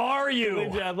 Where are you?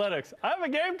 Collegiate athletics. I have a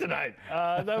game tonight.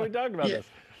 I thought we talked about this.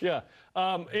 Yeah.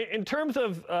 In terms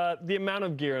of the amount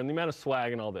of gear and the amount of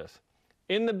swag and all this,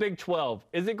 in the Big 12,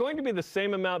 is it going to be the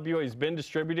same amount BYU's been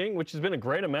distributing, which has been a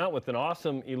great amount with an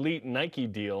awesome elite Nike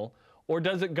deal, or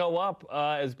does it go up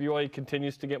as BYU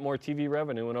continues to get more TV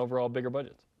revenue and overall bigger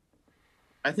budgets?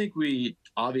 I think we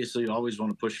obviously always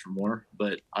want to push for more,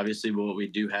 but obviously what we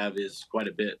do have is quite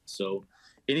a bit. So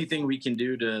anything we can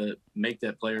do to make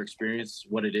that player experience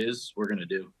what it is, we're going to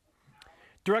do.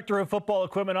 Director of Football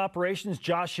Equipment Operations,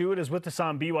 Josh Hewitt, is with us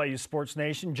on BYU Sports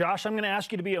Nation. Josh, I'm going to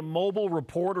ask you to be a mobile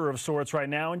reporter of sorts right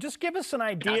now and just give us an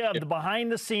idea of the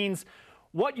behind the scenes,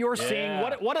 what you're seeing,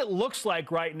 what it looks like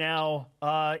right now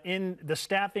in the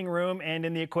staffing room and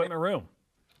in the equipment room.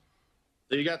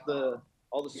 So you got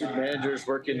all the student managers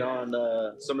working on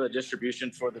some of the distribution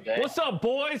for the day. What's up,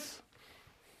 boys?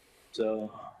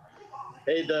 So,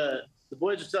 hey, the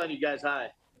boys are telling you guys hi.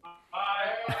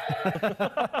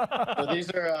 So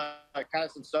these are kind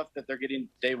of some stuff that they're getting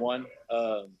day one.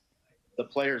 The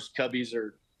players' cubbies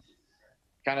are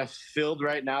kind of filled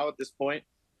right now at this point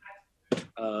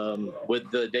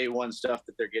with the day one stuff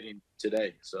that they're getting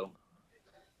today. So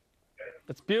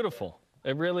it's beautiful.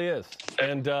 It really is.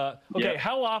 And okay,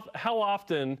 how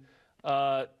often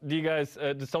do you guys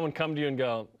does someone come to you and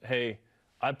go, "Hey,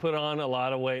 I put on a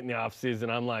lot of weight in the off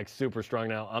season. I'm like super strong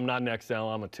now. I'm not an XL.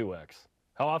 I'm a 2X."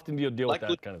 How often do you deal with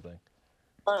that kind of thing?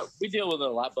 We deal with it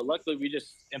a lot, but luckily we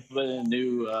just implemented a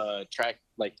new track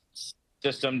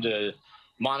system to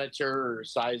monitor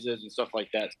sizes and stuff like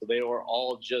that. So they were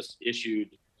all just issued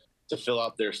to fill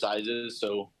out their sizes.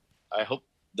 So I hope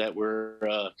that we're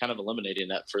kind of eliminating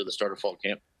that for the start of fall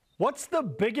camp. What's the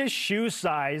biggest shoe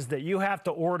size that you have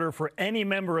to order for any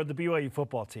member of the BYU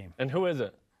football team? And who is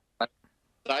it?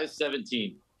 Size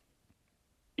 17.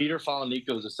 Peter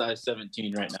Falanico is a size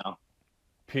 17 right now.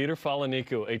 Peter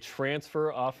Falanico, a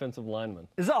transfer offensive lineman.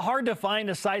 Is it hard to find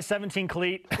a size 17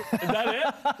 cleat? Is that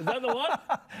it? Is that the one?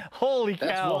 Holy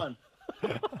cow.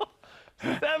 That's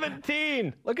one.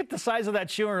 17. Look at the size of that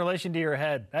shoe in relation to your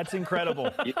head. That's incredible.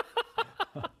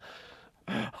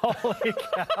 Holy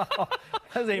cow.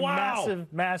 That's a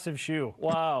massive, massive shoe.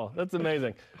 Wow, that's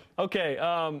amazing. Okay,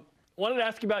 wanted to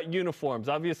ask you about uniforms.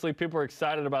 Obviously, people are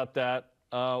excited about that.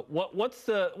 What's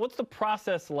the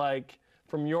process like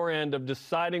from your end of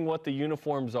deciding what the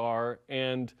uniforms are,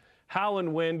 and how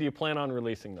and when do you plan on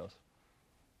releasing those?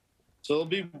 So they'll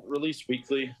be released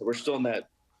weekly. We're still in that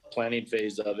planning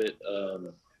phase of it,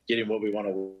 getting what we want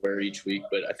to wear each week.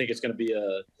 But I think it's going to be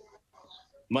a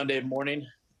Monday morning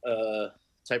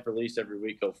type release every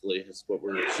week, hopefully. Is what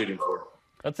we're shooting for.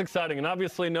 That's exciting. And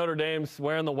obviously Notre Dame's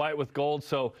wearing the white with gold.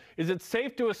 So is it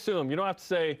safe to assume, you don't have to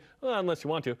say, well, unless you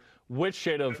want to, which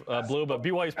shade of blue, but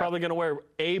BYU is probably going to wear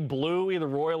a blue, either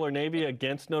Royal or Navy,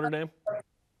 against Notre Dame?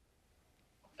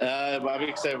 Like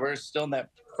I said, we're still in that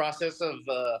process of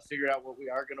figuring out what we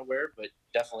are going to wear, but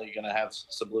definitely going to have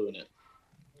some blue in it.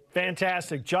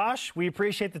 Fantastic. Josh, we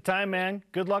appreciate the time, man.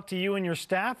 Good luck to you and your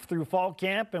staff through fall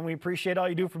camp, and we appreciate all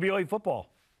you do for BYU football.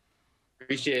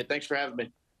 Appreciate it. Thanks for having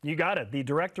me. You got it. The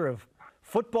Director of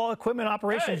Football Equipment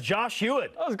Operations, Josh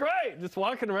Hewitt. That was great. Just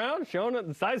walking around, showing it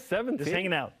in size 17. Just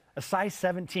hanging out. A size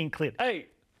 17 cleat. Hey,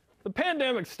 the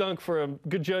pandemic stunk for a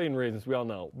gajillion reasons, we all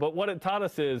know. But what it taught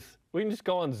us is we can just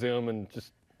go on Zoom and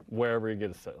just wherever you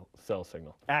get a cell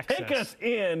signal. Access. Take us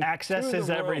in. Access is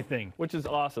everything. Which is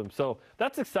awesome. So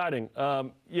that's exciting.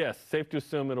 Yes, safe to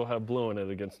assume it'll have blue in it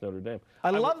against Notre Dame.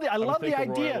 I love the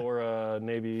idea. Or a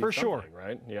Navy for sure,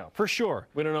 right? Yeah, for sure.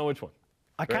 We don't know which one.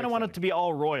 I kind of want it to be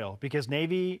all royal because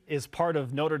Navy is part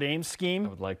of Notre Dame's scheme. I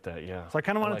would like that, yeah. So I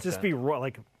kind of want it to just be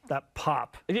like that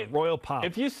pop, royal pop.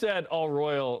 If you said all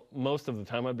royal most of the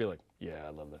time, I'd be like, yeah, I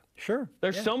love that. Sure.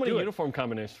 There's so many uniform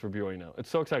combinations for BYU now.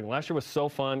 It's so exciting. Last year was so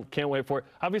fun. Can't wait for it.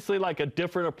 Obviously, like a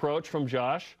different approach from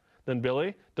Josh than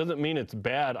Billy. Doesn't mean it's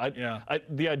bad.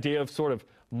 The idea of sort of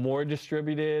more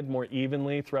distributed, more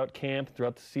evenly throughout camp,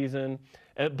 throughout the season.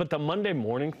 But the Monday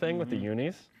morning thing with the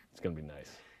unis, it's going to be nice.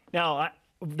 Now,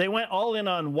 they went all in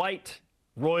on white,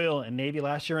 royal, and navy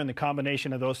last year in the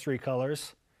combination of those three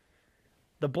colors.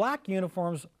 The black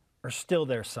uniforms are still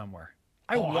there somewhere.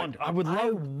 I wonder.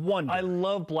 I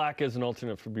love black as an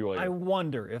alternate for BYU. I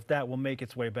wonder if that will make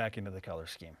its way back into the color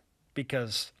scheme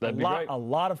because a great.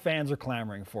 lot of fans are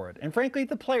clamoring for it. And frankly,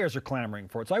 the players are clamoring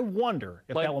for it. So I wonder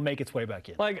if that will make its way back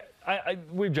in.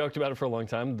 We've joked about it for a long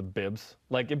time, the bibs.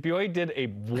 Like, if BYU did a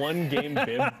one-game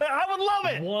bib. I would love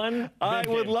it. I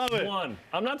would love it. One.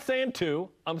 I'm not saying two.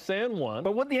 I'm saying one.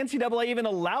 But would the NCAA even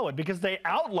allow it? Because they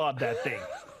outlawed that thing.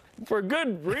 For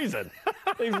good reason.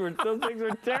 Those things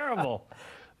were terrible.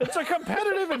 It's a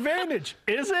competitive advantage,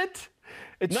 is it?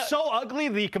 It's so ugly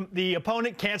the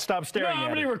opponent can't stop staring at it. You know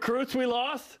how many recruits we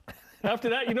lost after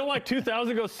that? You know why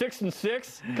 2000 goes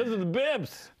 6-6? Because of the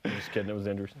bibs. I'm just kidding. It was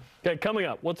Andrews. Okay, coming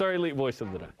up, what's our elite voice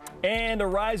of the day? And a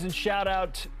rise and shout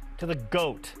out to the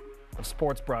GOAT of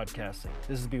sports broadcasting.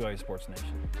 This is BYU Sports Nation.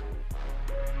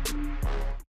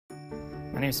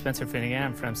 My name is Spencer Finnegan.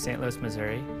 I'm from St. Louis,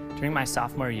 Missouri. During my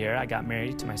sophomore year, I got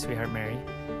married to my sweetheart, Mary,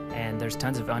 and there's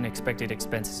tons of unexpected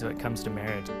expenses when it comes to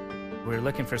marriage. We were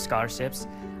looking for scholarships.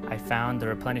 I found the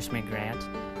replenishment grant,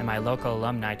 and my local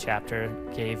alumni chapter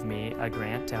gave me a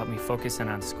grant to help me focus in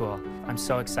on school. I'm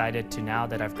so excited to, now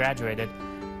that I've graduated,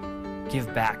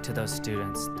 give back to those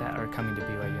students that are coming to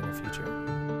BYU in the future.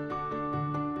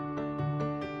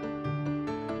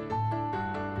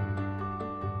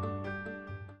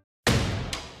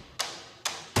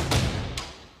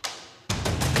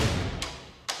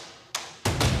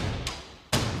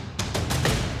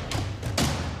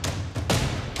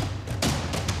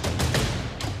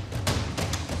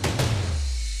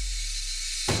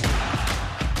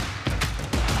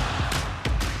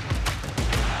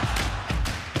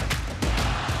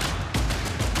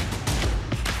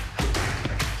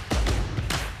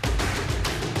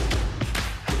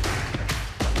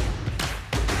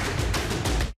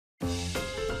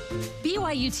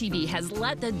 BYU TV has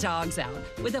let the dogs out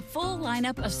with a full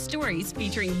lineup of stories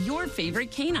featuring your favorite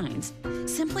canines.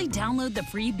 Simply download the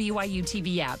free BYU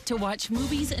TV app to watch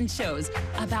movies and shows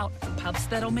about pups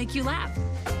that'll make you laugh,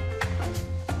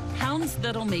 hounds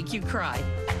that'll make you cry,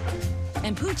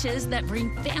 and pooches that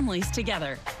bring families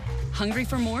together. Hungry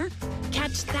for more?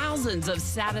 Catch thousands of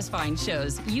satisfying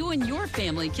shows you and your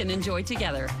family can enjoy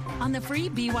together on the free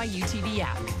BYU TV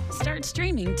app. Start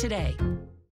streaming today.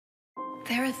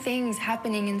 There are things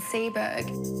happening in Seaburg.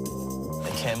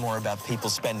 They care more about people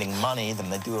spending money than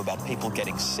they do about people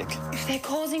getting sick. If they're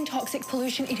causing toxic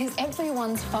pollution, it is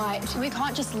everyone's fight. We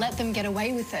can't just let them get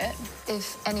away with it.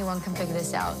 If anyone can figure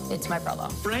this out, it's my brother.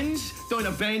 Friends don't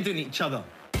abandon each other.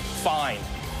 Fine.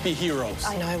 Be heroes.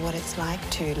 I know what it's like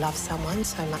to love someone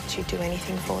so much you'd do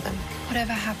anything for them.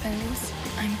 Whatever happens,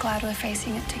 I'm glad we're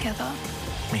facing it together.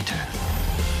 Me too.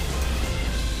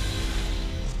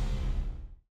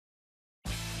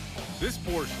 This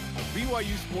portion of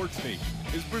BYU Sports Nation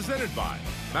is presented by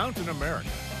Mountain America,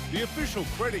 the official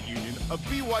credit union of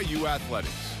BYU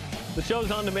Athletics. The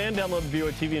show's on demand. Download the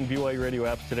BYU TV and BYU radio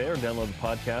apps today, or download the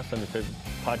podcast on your favorite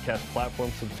podcast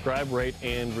platform. Subscribe, rate,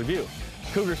 and review.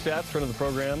 Cougar Stats, friend of the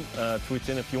program, tweets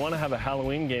in, if you want to have a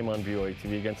Halloween game on BYU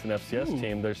TV against an FCS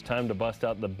team, there's time to bust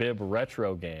out the Bib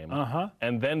Retro game.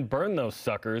 And then burn those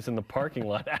suckers in the parking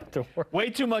lot afterward.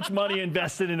 Way too much money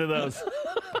invested into those.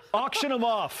 Auction them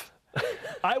off.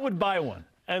 I would buy one.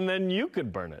 And then you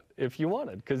could burn it if you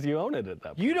wanted, because you own it at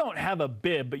that point. You don't have a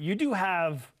bib, but you do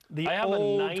have the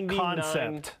old a 99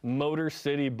 concept. Motor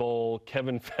City Bowl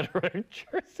Kevin Federer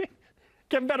jersey.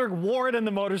 Kevin Federer wore it in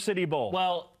the Motor City Bowl.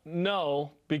 Well,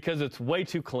 no, because it's way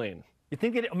too clean. You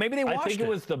think that maybe they washed it? I think it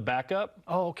was the backup.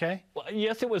 Oh, okay. Well,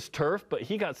 yes, it was turf, but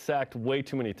he got sacked way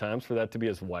too many times for that to be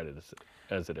as white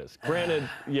as it is. Granted,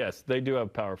 yes, they do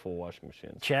have powerful washing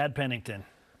machines. Chad Pennington.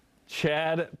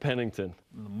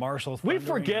 The Marshall. We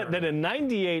forget that in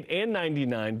 98 and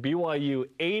 99, BYU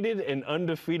aided an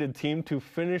undefeated team to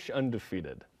finish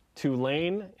undefeated.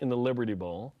 Tulane in the Liberty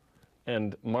Bowl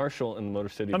and Marshall in the Motor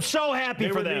City Bowl. I'm so happy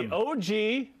for them. They were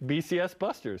the OG BCS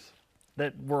busters.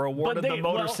 That were awarded the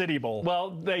Motor City Bowl.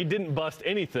 Well, they didn't bust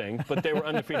anything, but they were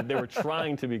undefeated. They were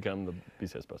trying to become the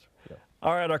BCS buster. Yeah.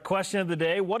 All right, our question of the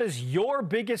day. What is your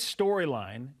biggest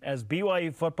storyline as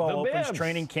BYU football opens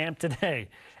training camp today?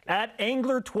 At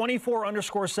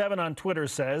Angler24_7 on Twitter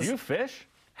says, "You fish?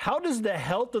 How does the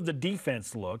health of the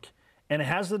defense look, and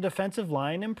has the defensive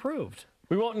line improved?"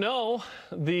 We won't know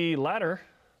the latter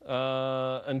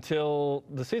until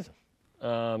the season.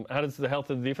 How does the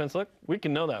health of the defense look? We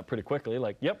can know that pretty quickly.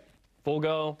 Like, yep, full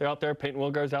go. They're out there. Peyton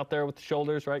Wilgar's out there with the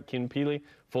shoulders, right? Keenan Peely,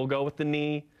 full go with the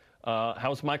knee.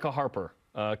 How's Micah Harper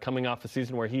coming off a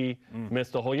season where he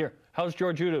missed a whole year? How's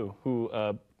George Udo, who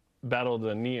battled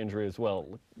a knee injury as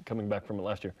well, coming back from it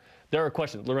last year? There are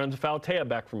questions. Lorenzo Falatea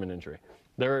back from an injury.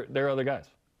 There are other guys.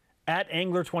 At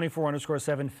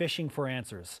Angler24_7, fishing for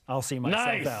answers. I'll see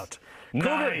myself out.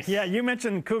 Nice. Cougar, yeah, you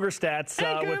mentioned Cougar stats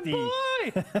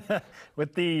Hey,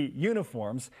 with the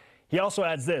uniforms. He also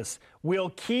adds this: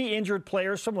 will key injured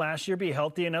players from last year be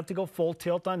healthy enough to go full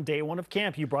tilt on day one of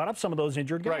camp? You brought up some of those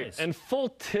injured guys. Right, and full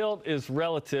tilt is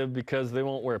relative because they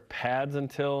won't wear pads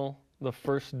until the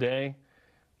first day.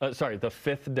 The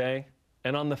fifth day.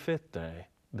 And on the fifth day,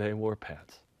 they wore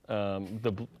pads.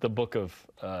 The book of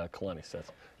Kalani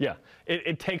says. Yeah,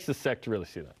 it takes a sec to really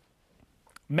see that.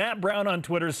 Matt Brown on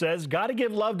Twitter says, got to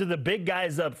give love to the big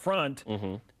guys up front.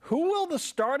 Who will the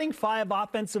starting 5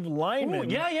 offensive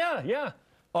linemen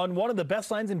on one of the best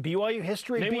lines in BYU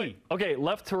history be? Okay,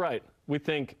 left to right. We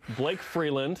think Blake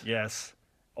Freeland. Yes.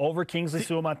 Over Kingsley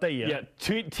Suamataia. Yeah,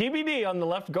 TBD on the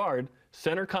left guard.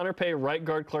 Center Connor Pay, right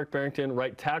guard Clark Barrington,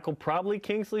 right tackle probably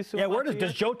Kingsley Suamataia. Yeah, where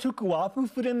does Joe Tukuapu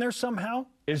fit in there somehow?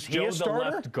 Is he Joe a starter?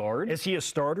 the left guard? Is he a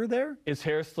starter there? Is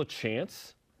Harris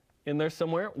LaChance in there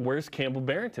somewhere? Where's Campbell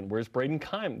Barrington? Where's Braden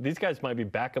Keim? These guys might be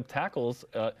backup tackles.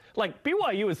 Like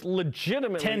BYU is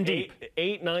legitimately 10 deep.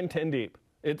 8, 9, 10 deep.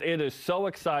 It is so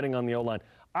exciting on the O-line.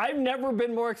 I've never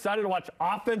been more excited to watch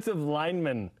offensive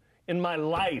linemen in my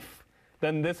life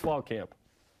than this fall camp.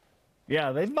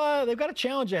 Yeah, they've got a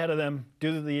challenge ahead of them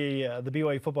due to the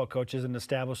BYU football coaches in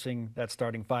establishing that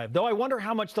starting 5. Though I wonder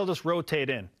how much they'll just rotate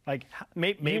in. Like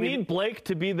maybe you need Blake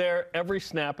to be there every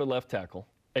snap at left tackle,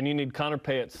 and you need Connor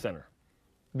Pay at center.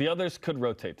 The others could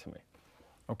rotate to me.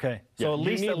 Okay, so at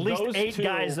least 8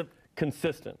 guys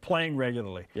consistent playing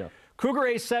regularly. Yeah. Cougar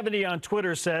A70 on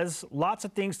Twitter says lots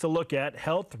of things to look at: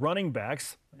 health, running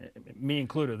backs, me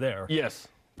included there. Yes,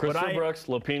 Christopher Brooks,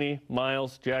 Lopini,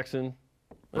 Miles, Jackson.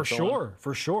 For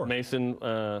sure. Mason,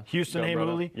 Houston,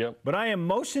 Hamuli. Yep. But I am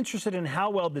most interested in how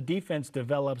well the defense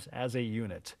develops as a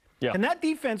unit. Yeah. And that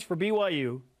defense for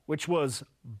BYU, which was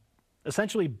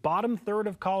essentially bottom third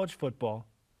of college football,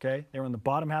 okay? They were in the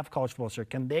bottom half of college football, so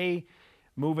can they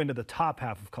move into the top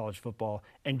half of college football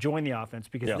and join the offense?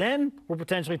 Because then we're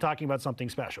potentially talking about something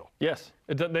special. Yes.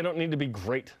 They don't need to be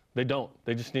great. They don't.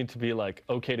 They just need to be like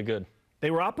okay to good. They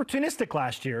were opportunistic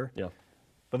last year. Yeah.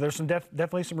 But there's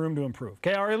definitely some room to improve.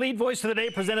 Okay, our elite voice of the day,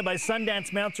 presented by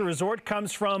Sundance Mountain Resort,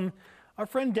 comes from our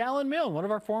friend Dallin Milne, one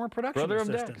of our former production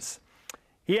assistants.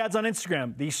 He adds on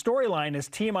Instagram, the storyline is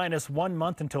T-1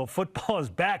 month until football is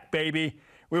back, baby.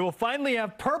 We will finally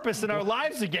have purpose in our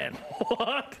lives again.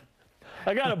 What?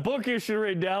 I got a book you should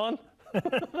read, Dallin.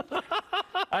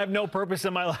 I have no purpose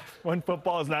in my life when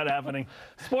football is not happening.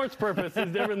 Sports purpose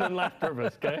is different than life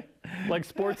purpose, okay? Like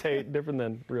sports hate, different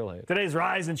than real hate. Today's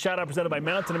Rise and Shout Out presented by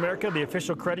Mountain America, the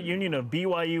official credit union of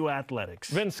BYU Athletics.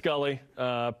 Vin Scully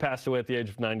passed away at the age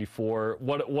of 94.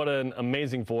 What an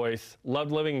amazing voice.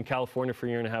 Loved living in California for a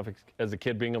year and a half as a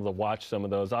kid, being able to watch some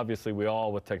of those. Obviously, we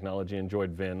all, with technology,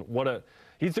 enjoyed Vin.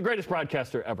 He's the greatest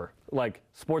broadcaster ever, like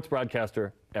sports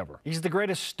broadcaster ever. He's the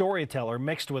greatest storyteller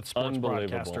mixed with sports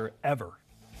broadcaster ever.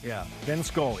 Yeah, Vin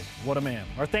Scully, what a man.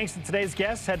 Our thanks to today's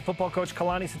guests, head football coach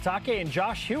Kalani Sitake and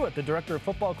Josh Hewitt, the director of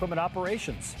football equipment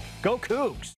operations. Go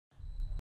Cougs!